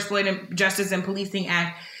the George Floyd Justice and Policing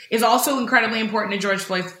Act is also incredibly important to George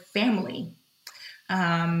Floyd's family.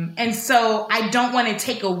 And so I don't want to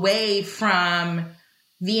take away from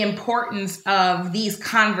the importance of these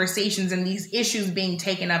conversations and these issues being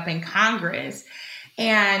taken up in Congress.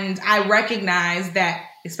 And I recognize that,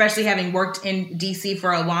 especially having worked in DC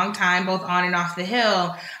for a long time, both on and off the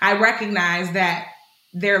Hill, I recognize that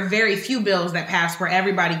there are very few bills that pass where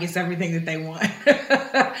everybody gets everything that they want.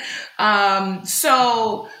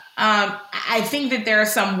 I think that there are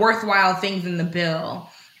some worthwhile things in the bill.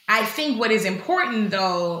 I think what is important,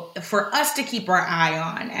 though, for us to keep our eye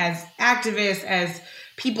on as activists, as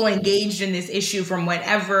people engaged in this issue from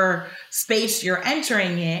whatever space you're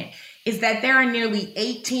entering it, is that there are nearly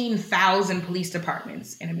 18,000 police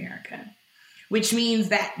departments in America, which means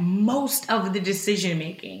that most of the decision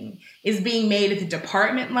making is being made at the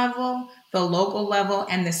department level, the local level,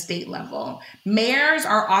 and the state level. Mayors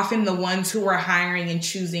are often the ones who are hiring and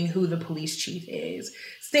choosing who the police chief is.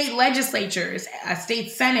 State legislatures, state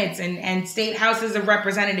senates, and state houses of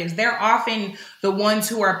representatives, they're often the ones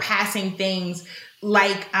who are passing things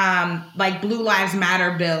like Blue Lives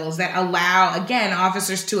Matter bills that allow, again,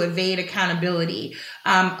 officers to evade accountability,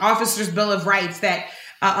 officers' Bill of Rights that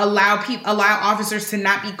allow officers to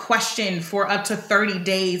not be questioned for up to 30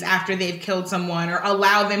 days after they've killed someone, or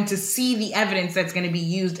allow them to see the evidence that's going to be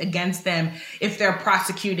used against them if they're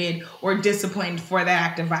prosecuted or disciplined for that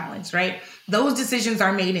act of violence, right? Those decisions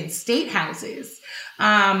are made in state houses.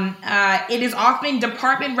 It is often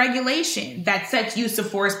department regulation that sets use of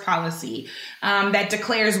force policy, that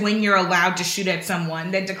declares when you're allowed to shoot at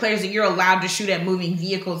someone, that declares that you're allowed to shoot at moving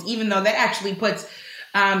vehicles, even though that actually puts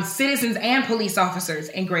citizens and police officers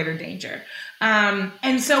in greater danger.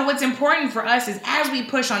 And so what's important for us is, as we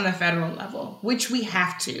push on the federal level, which we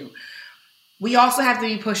have to, we also have to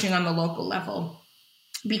be pushing on the local level.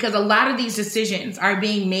 Because a lot of these decisions are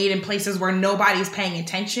being made in places where nobody's paying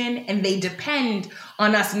attention, and they depend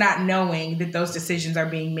on us not knowing that those decisions are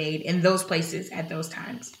being made in those places at those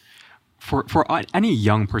times. For any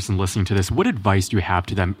young person listening to this, what advice do you have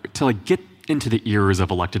to them to get into the ears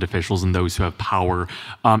of elected officials and those who have power?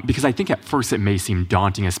 Because I think at first it may seem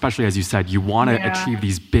daunting, especially as you said, you want to achieve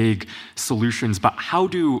these big solutions, but how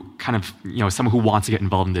do someone who wants to get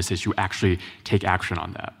involved in this issue actually take action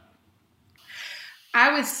on that?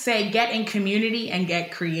 I would say get in community and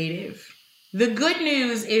get creative. The good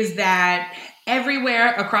news is that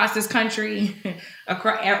everywhere across this country,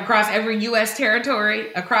 across every U.S.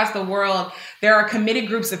 territory, across the world, there are committed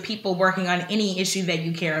groups of people working on any issue that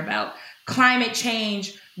you care about. Climate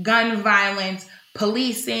change, gun violence,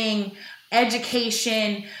 policing,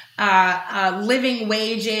 education, living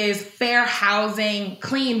wages, fair housing,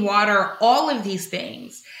 clean water, all of these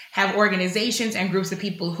things have organizations and groups of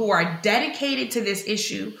people who are dedicated to this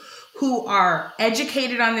issue, who are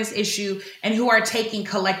educated on this issue, and who are taking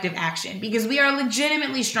collective action, because we are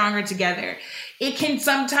legitimately stronger together. It can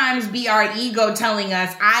sometimes be our ego telling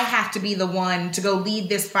us, I have to be the one to go lead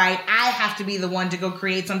this fight. I have to be the one to go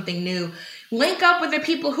create something new. Link up with the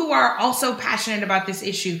people who are also passionate about this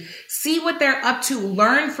issue. See what they're up to.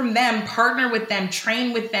 Learn from them. Partner with them.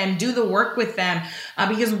 Train with them. Do the work with them.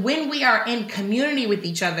 Because when we are in community with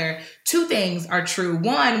each other, two things are true.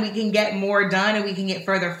 One, we can get more done and we can get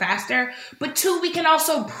further faster. But two, we can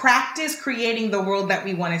also practice creating the world that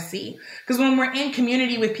we want to see. Because when we're in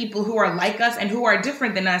community with people who are like us and who are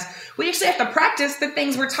different than us, we actually have to practice the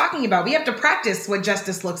things we're talking about. We have to practice what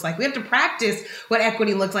justice looks like. We have to practice what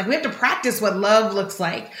equity looks like. We have to practice what love looks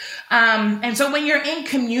like. And so when you're in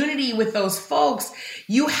community with those folks,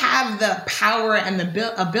 you have the power and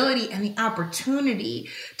the ability and the opportunity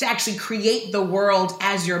to actually create the world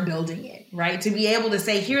as you're building it, right? To be able to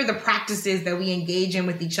say, here are the practices that we engage in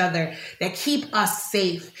with each other that keep us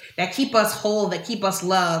safe, that keep us whole, that keep us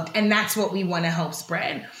loved. And that's what we want to help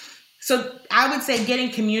spread. So I would say get in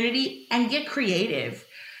community and get creative.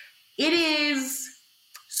 It is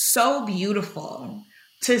so beautiful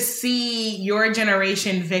to see your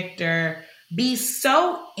generation, Victor, be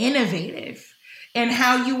so innovative in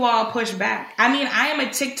how you all push back. I mean, I am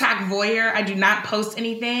a TikTok voyeur. I do not post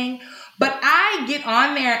anything, but I get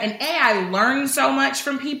on there and I learn so much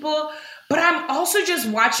from people, but I'm also just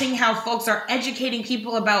watching how folks are educating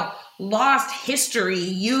people about lost history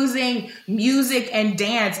using music and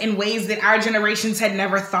dance in ways that our generations had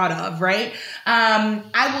never thought of, right?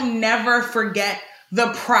 I will never forget the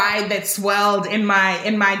pride that swelled in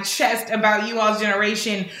my chest about you all's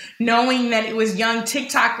generation, knowing that it was young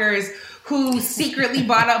TikTokers who secretly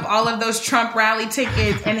bought up all of those Trump rally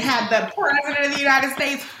tickets and had the president of the United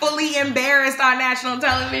States fully embarrassed on national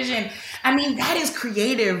television. I mean, that is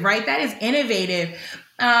creative, right? That is innovative.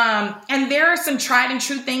 And there are some tried and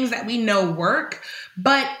true things that we know work,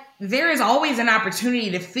 but there is always an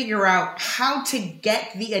opportunity to figure out how to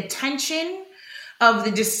get the attention of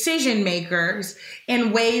the decision makers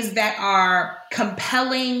in ways that are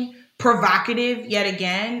compelling, provocative, yet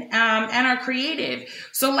again, and are creative.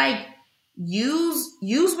 So like, use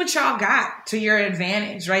what y'all got to your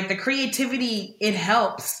advantage, right? The creativity, it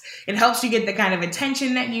helps. It helps you get the kind of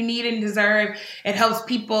attention that you need and deserve. It helps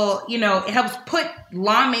people, it helps put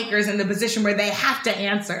lawmakers in the position where they have to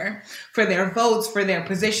answer for their votes, for their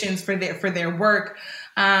positions, for their work.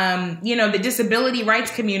 The disability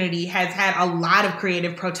rights community has had a lot of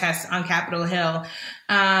creative protests on Capitol Hill.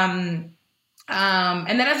 And that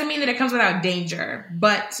doesn't mean that it comes without danger,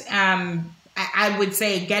 but, I would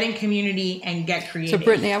say get in community and get creative. So,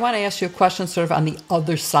 Brittany, I want to ask you a question sort of on the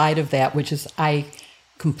other side of that, which is I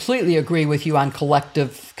completely agree with you on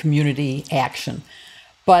collective community action.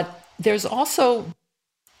 But there's also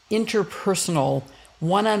interpersonal,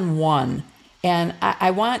 one-on-one. And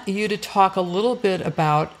I want you to talk a little bit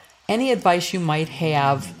about any advice you might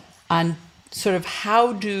have on sort of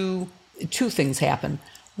how do two things happen.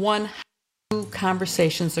 One, how do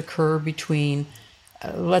conversations occur between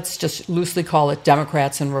let's just loosely call it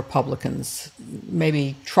Democrats and Republicans,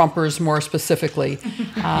 maybe Trumpers more specifically,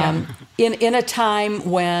 in a time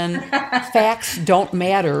when facts don't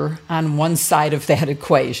matter on one side of that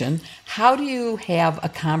equation. How do you have a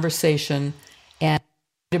conversation and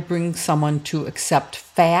to bring someone to accept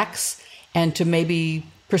facts and to maybe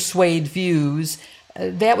persuade views?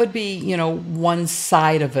 That would be, one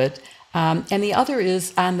side of it. And the other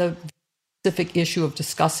is on the specific issue of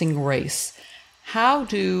discussing race. How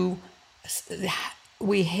do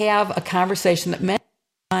we have a conversation that many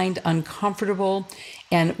find uncomfortable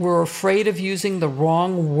and we're afraid of using the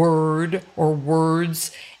wrong word or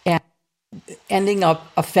words and ending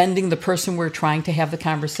up offending the person we're trying to have the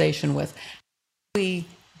conversation with? How do we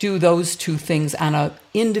do those two things on an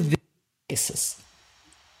individual basis?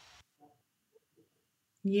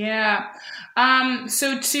 Yeah.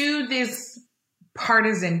 So to this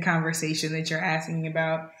partisan conversation that you're asking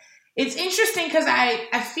about, it's interesting because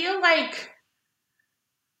I feel like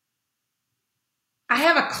I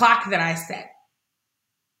have a clock that I set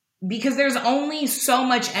because there's only so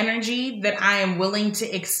much energy that I am willing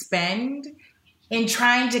to expend in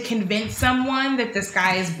trying to convince someone that the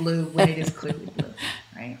sky is blue when it is clearly blue,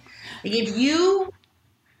 right? Like if you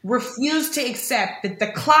refuse to accept that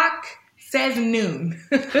the clock says noon,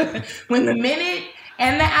 when the minute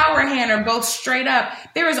and the hour hand are both straight up,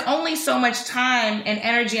 there is only so much time and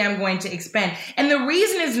energy I'm going to expend. And the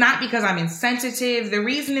reason is not because I'm insensitive. The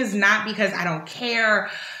reason is not because I don't care.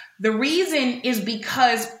 The reason is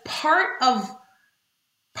because part of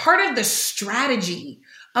the strategy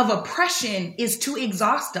of oppression is to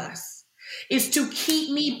exhaust us, is to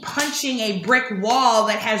keep me punching a brick wall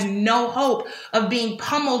that has no hope of being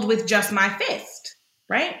pummeled with just my fist,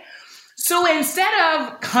 right? So instead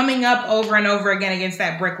of coming up over and over again against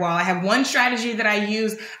that brick wall, I have one strategy that I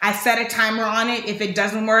use. I set a timer on it. If it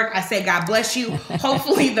doesn't work, I say, God bless you.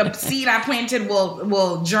 Hopefully the seed I planted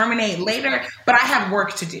will germinate later, but I have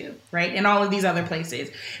work to do, right? In all of these other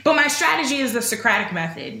places. But my strategy is the Socratic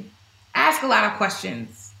method. Ask a lot of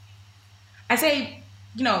questions. I say,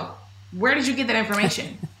 where did you get that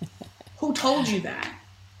information? Who told you that?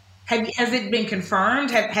 Has it been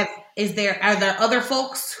confirmed? Are there other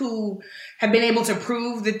folks who have been able to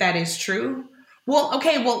prove that is true? Well,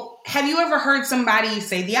 okay, have you ever heard somebody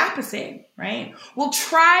say the opposite, right? Well,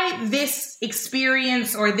 try this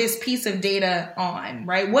experience or this piece of data on,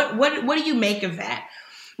 right? What do you make of that?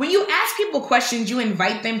 When you ask people questions, you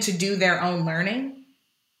invite them to do their own learning.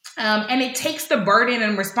 And it takes the burden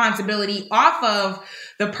and responsibility off of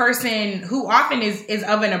the person who often is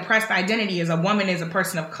of an oppressed identity, as a woman, as a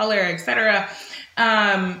person of color, et cetera,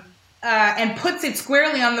 and puts it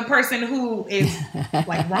squarely on the person who is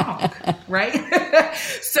like wrong, right?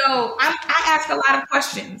 So I ask a lot of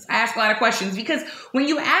questions. Because when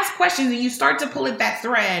you ask questions and you start to pull at that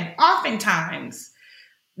thread, oftentimes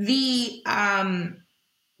the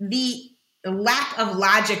lack of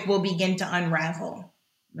logic will begin to unravel.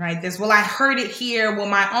 Right? I heard it here. Well,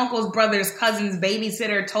 my uncle's brother's cousin's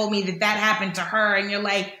babysitter told me that happened to her. And you're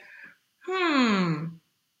like, I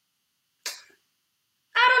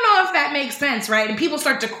don't know if that makes sense, right? And people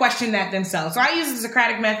start to question that themselves. So I use the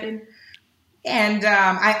Socratic method. And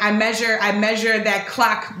I measure that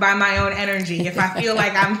clock by my own energy. If I feel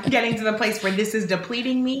like I'm getting to the place where this is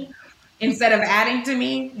depleting me instead of adding to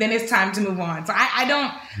me, then it's time to move on. So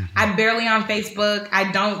I'm barely on Facebook.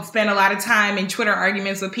 I don't spend a lot of time in Twitter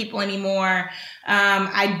arguments with people anymore.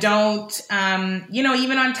 I don't,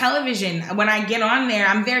 even on television, when I get on there,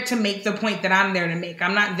 I'm there to make the point that I'm there to make.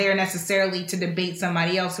 I'm not there necessarily to debate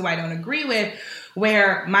somebody else who I don't agree with,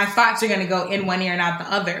 where my thoughts are going to go in one ear and out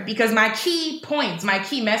the other, because my key points, my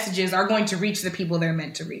key messages are going to reach the people they're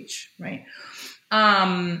meant to reach, right?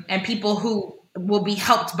 And people who will be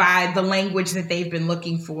helped by the language that they've been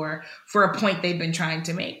looking for a point they've been trying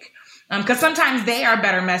to make. Because sometimes they are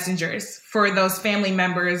better messengers for those family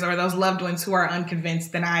members or those loved ones who are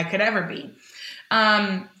unconvinced than I could ever be.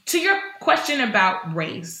 To your question about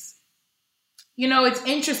race, it's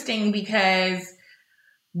interesting because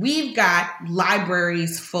we've got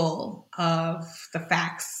libraries full of the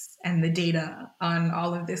facts and the data on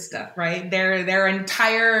all of this stuff, right? There are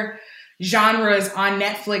entire genres on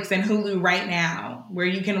Netflix and Hulu right now where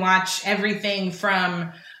you can watch everything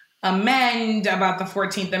from Amend, about the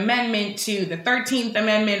 14th Amendment, to the 13th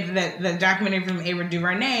Amendment, the documentary from Ava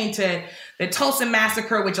DuVernay, to the Tulsa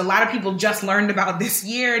Massacre, which a lot of people just learned about this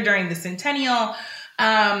year during the centennial.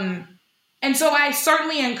 And so I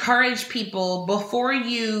certainly encourage people, before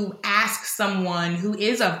you ask someone who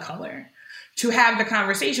is of color to have the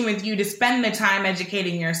conversation with you, to spend the time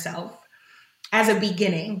educating yourself as a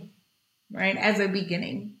beginning, right? As a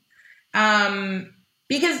beginning.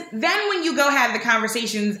 Because then when you go have the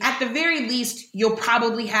conversations, at the very least, you'll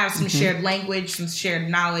probably have some shared language, some shared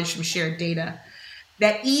knowledge, some shared data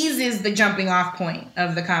that eases the jumping off point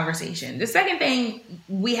of the conversation. The second thing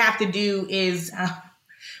we have to do is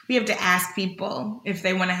we have to ask people if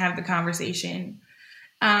they want to have the conversation.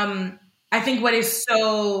 I think what is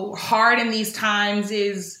so hard in these times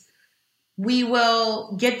is we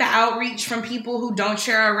will get the outreach from people who don't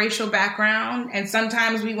share our racial background. And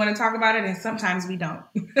sometimes we want to talk about it and sometimes we don't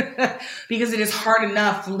because it is hard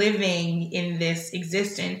enough living in this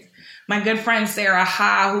existence. My good friend, Sarah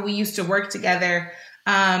Ha, who we used to work together.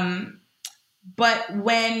 But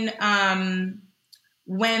when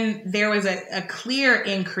there was a clear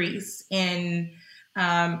increase in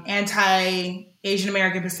anti-Asian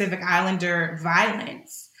American Pacific Islander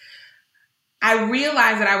violence, I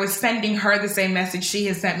realized that I was sending her the same message she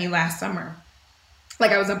had sent me last summer.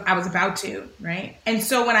 Like I was about to, right? And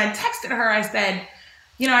so when I texted her, I said,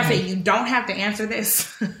 you don't have to answer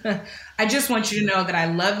this. I just want you to know that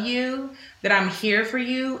I love you, that I'm here for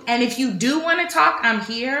you. And if you do want to talk, I'm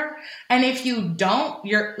here. And if you don't,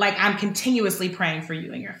 I'm continuously praying for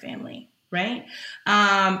you and your family. Right.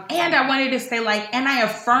 And I wanted to say and I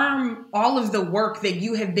affirm all of the work that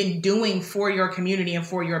you have been doing for your community and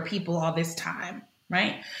for your people all this time.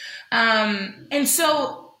 Right. And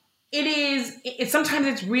so sometimes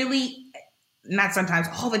it's really, not sometimes,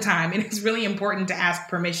 all the time, it is really important to ask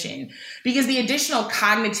permission, because the additional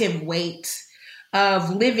cognitive weight of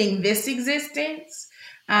living this existence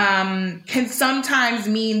can sometimes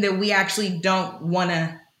mean that we actually don't want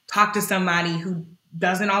to talk to somebody who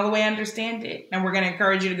doesn't all the way understand it. And we're going to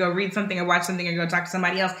encourage you to go read something or watch something or go talk to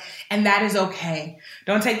somebody else. And that is okay.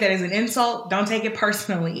 Don't take that as an insult. Don't take it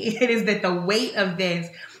personally. It is that the weight of this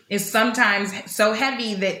is sometimes so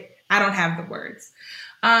heavy that I don't have the words.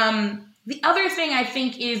 The other thing I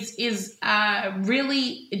think is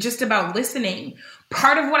really just about listening.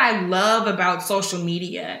 Part of what I love about social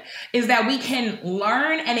media is that we can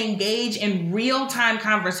learn and engage in real-time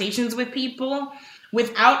conversations with people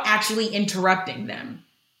without actually interrupting them.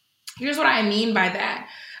 Here's what I mean by that.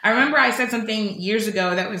 I remember I said something years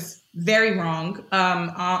ago that was very wrong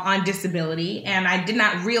on disability, and I did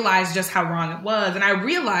not realize just how wrong it was. And I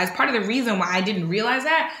realized part of the reason why I didn't realize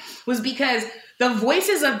that was because the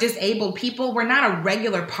voices of disabled people were not a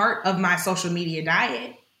regular part of my social media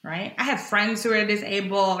diet, right? I have friends who are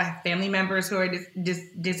disabled. I have family members who are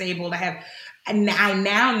disabled. I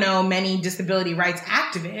now know many disability rights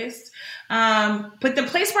activists. But the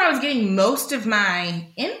place where I was getting most of my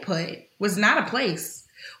input was not a place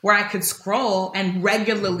where I could scroll and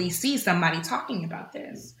regularly see somebody talking about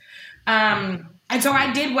this. And so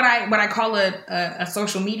I did what I call a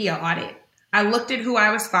social media audit. I looked at who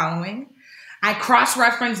I was following. I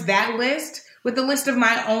cross-referenced that list with the list of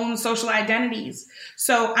my own social identities.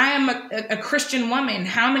 So I am a Christian woman.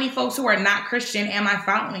 How many folks who are not Christian am I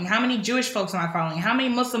following? How many Jewish folks am I following? How many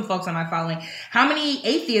Muslim folks am I following? How many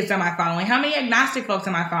atheists am I following? How many agnostic folks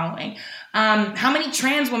am I following? How many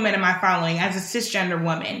trans women am I following as a cisgender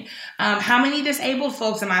woman? How many disabled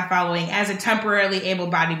folks am I following as a temporarily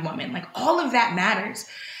able-bodied woman? All of that matters.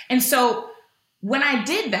 And so when I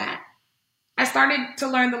did that, I started to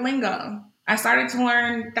learn the lingo. I started to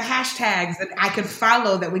learn the hashtags that I could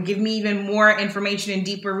follow that would give me even more information and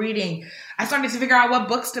deeper reading. I started to figure out what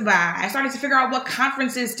books to buy. I started to figure out what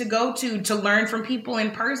conferences to go to learn from people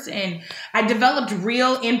in person. I developed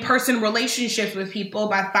real in-person relationships with people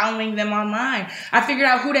by following them online. I figured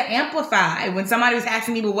out who to amplify. When somebody was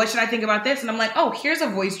asking me, well, what should I think about this? And I'm like, oh, here's a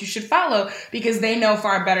voice you should follow because they know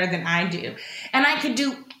far better than I do. And I could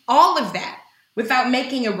do all of that without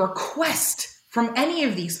making a request from any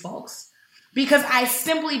of these folks, because I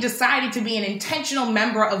simply decided to be an intentional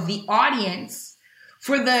member of the audience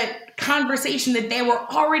for the conversation that they were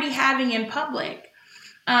already having in public.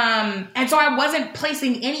 And so I wasn't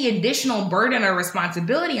placing any additional burden or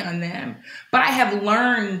responsibility on them, but I have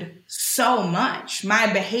learned so much.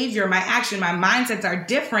 My behavior, my action, my mindsets are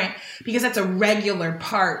different because that's a regular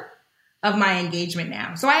part of my engagement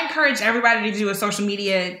now. So I encourage everybody to do a social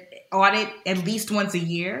media audit at least once a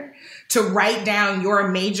year, to write down your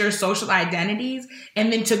major social identities,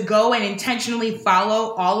 and then to go and intentionally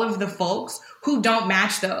follow all of the folks who don't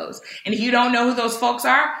match those. And if you don't know who those folks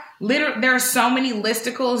are, there are so many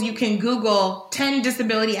listicles. You can Google 10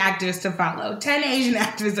 disability activists to follow, 10 Asian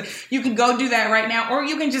activists. You can go do that right now, or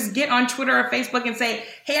you can just get on Twitter or Facebook and say,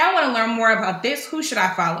 hey, I want to learn more about this. Who should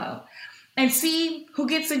I follow? And see who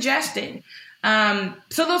gets suggested. So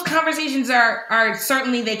those conversations are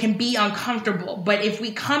certainly, they can be uncomfortable, but if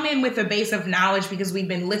we come in with a base of knowledge because we've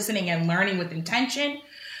been listening and learning with intention,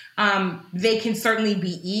 they can certainly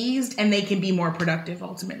be eased and they can be more productive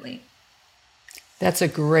ultimately. That's a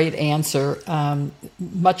great answer.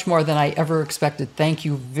 Much more than I ever expected. Thank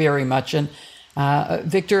you very much. And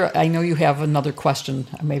Victor, I know you have another question,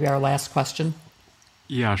 maybe our last question.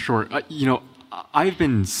 Yeah, sure. I've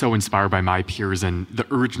been so inspired by my peers and the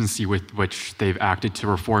urgency with which they've acted to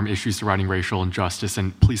reform issues surrounding racial injustice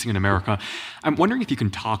and policing in America. I'm wondering if you can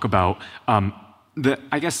talk about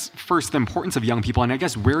first, the importance of young people, and I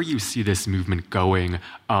guess where you see this movement going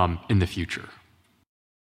in the future.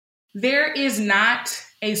 There is not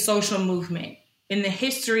a social movement in the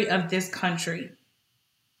history of this country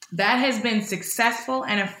that has been successful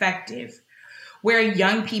and effective where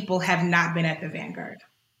young people have not been at the vanguard.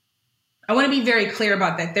 I want to be very clear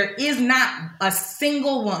about that. There is not a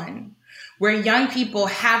single one where young people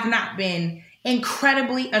have not been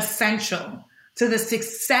incredibly essential to the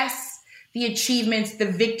success, the achievements, the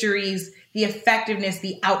victories, the effectiveness,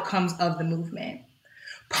 the outcomes of the movement.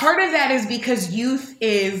 Part of that is because youth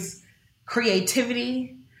is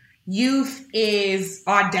creativity, youth is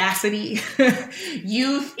audacity,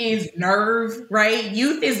 youth is nerve, right?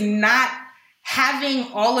 Youth is not having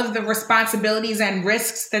all of the responsibilities and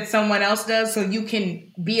risks that someone else does, so you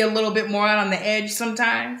can be a little bit more out on the edge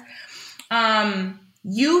sometimes.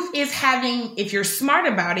 Youth is having, if you're smart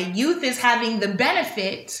about it, youth is having the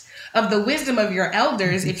benefit of the wisdom of your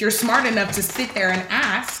elders if you're smart enough to sit there and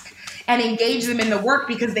ask and engage them in the work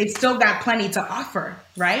because they've still got plenty to offer,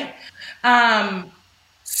 right?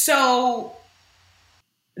 So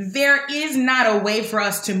there is not a way for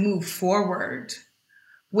us to move forward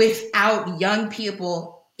without young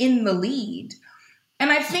people in the lead.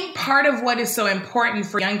 And I think part of what is so important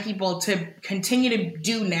for young people to continue to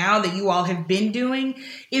do now that you all have been doing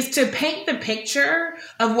is to paint the picture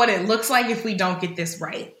of what it looks like if we don't get this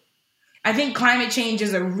right. I think climate change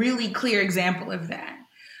is a really clear example of that.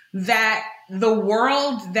 That the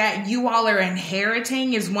world that you all are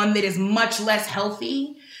inheriting is one that is much less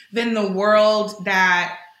healthy than the world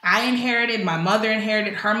that I inherited, my mother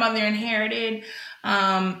inherited, her mother inherited.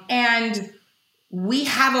 And we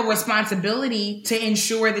have a responsibility to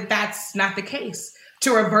ensure that that's not the case,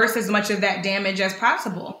 to reverse as much of that damage as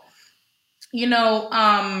possible.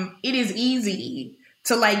 It is easy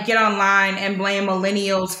to get online and blame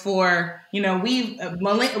millennials for, we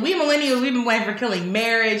millennials, we've been blamed for killing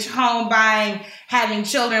marriage, home buying, having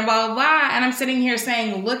children, blah, blah, blah. And I'm sitting here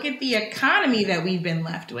saying, look at the economy that we've been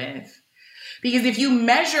left with. Because if you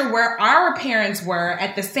measure where our parents were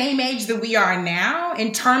at the same age that we are now,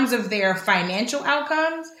 in terms of their financial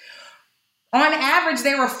outcomes, on average,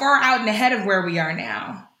 they were far out and ahead of where we are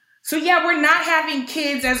now. So yeah, we're not having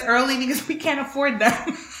kids as early because we can't afford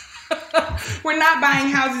them. We're not buying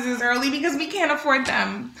houses as early because we can't afford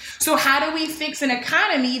them. So how do we fix an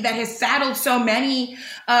economy that has saddled so many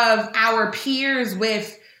of our peers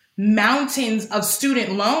with mountains of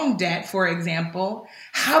student loan debt, for example?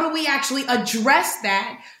 How do we actually address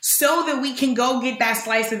that so that we can go get that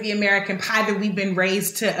slice of the American pie that we've been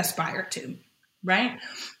raised to aspire to, right?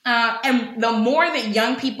 And the more that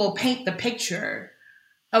young people paint the picture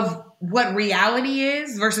of what reality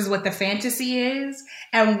is versus what the fantasy is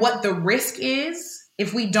and what the risk is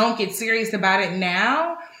if we don't get serious about it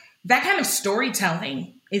now, that kind of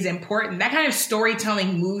storytelling is important. That kind of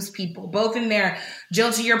storytelling moves people, both in their,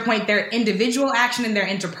 Jill, to your point, their individual action and their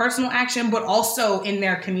interpersonal action, but also in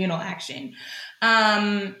their communal action.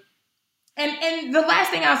 And the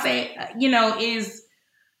last thing I'll say, is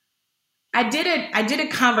I did a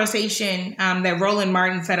conversation that Roland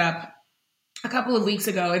Martin set up a couple of weeks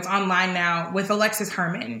ago. It's online now, with Alexis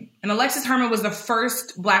Herman. And Alexis Herman was the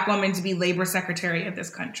first Black woman to be labor secretary of this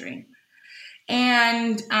country.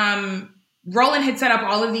 And Roland had set up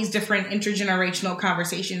all of these different intergenerational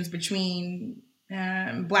conversations between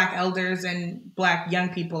Black elders and Black young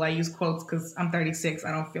people. I use quotes because I'm 36.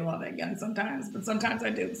 I don't feel all that young sometimes, but sometimes I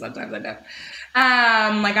do. Sometimes I don't.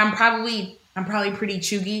 I'm probably pretty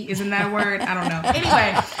chuggy. Isn't that a word? I don't know.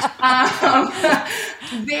 Anyway,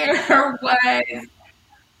 there was,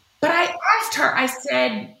 but I asked her, I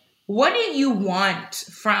said, what do you want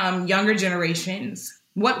from younger generations?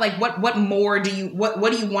 What more do you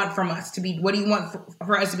want from us to be, what do you want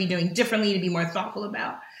for us to be doing differently, to be more thoughtful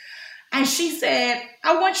about? And she said,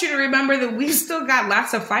 I want you to remember that we've still got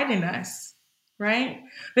lots of fight in us, right?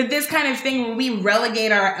 That this kind of thing where we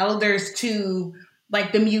relegate our elders to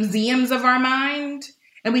like the museums of our mind,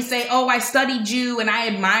 and we say, oh, I studied you and I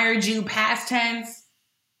admired you, past tense.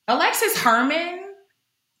 Alexis Herman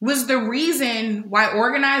was the reason why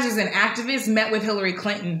organizers and activists met with Hillary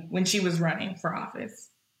Clinton when she was running for office.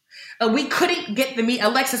 We couldn't get the meet.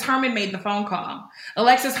 Alexis Herman made the phone call.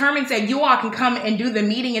 Alexis Herman said, you all can come and do the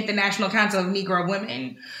meeting at the National Council of Negro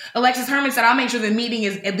Women. Alexis Herman said, I'll make sure the meeting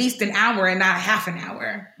is at least an hour and not a half an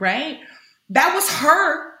hour, right? That was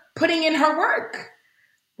her putting in her work,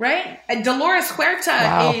 right? Dolores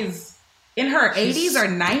Huerta is in her 80s or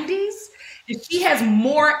 90s. And she has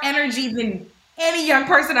more energy than any young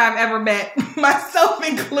person I've ever met, myself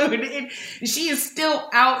included. She is still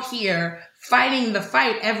out here fighting the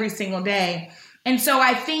fight every single day. And so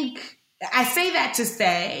I think I say that to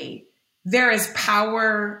say there is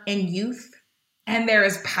power in youth, and there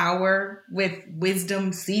is power with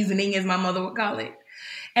wisdom seasoning, as my mother would call it.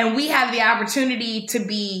 And we have the opportunity to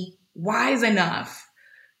be wise enough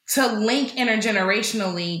to link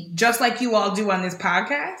intergenerationally, just like you all do on this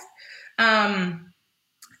podcast,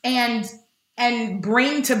 and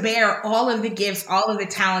bring to bear all of the gifts, all of the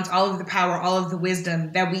talents, all of the power, all of the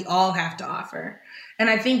wisdom that we all have to offer. And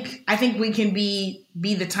I think we can be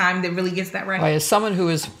the time that really gets that right. As someone who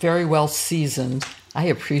is very well seasoned, I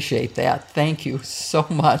appreciate that. Thank you so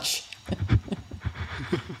much.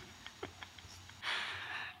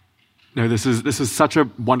 No, this is such a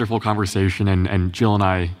wonderful conversation, and Jill and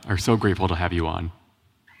I are so grateful to have you on.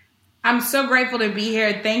 I'm so grateful to be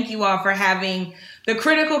here. Thank you all for having the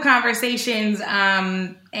critical conversations.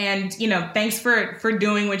 And, thanks for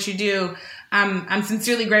doing what you do. I'm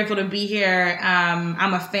sincerely grateful to be here.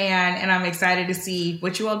 I'm a fan, and I'm excited to see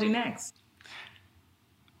what you all do next.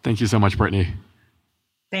 Thank you so much, Brittany.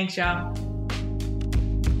 Thanks, y'all.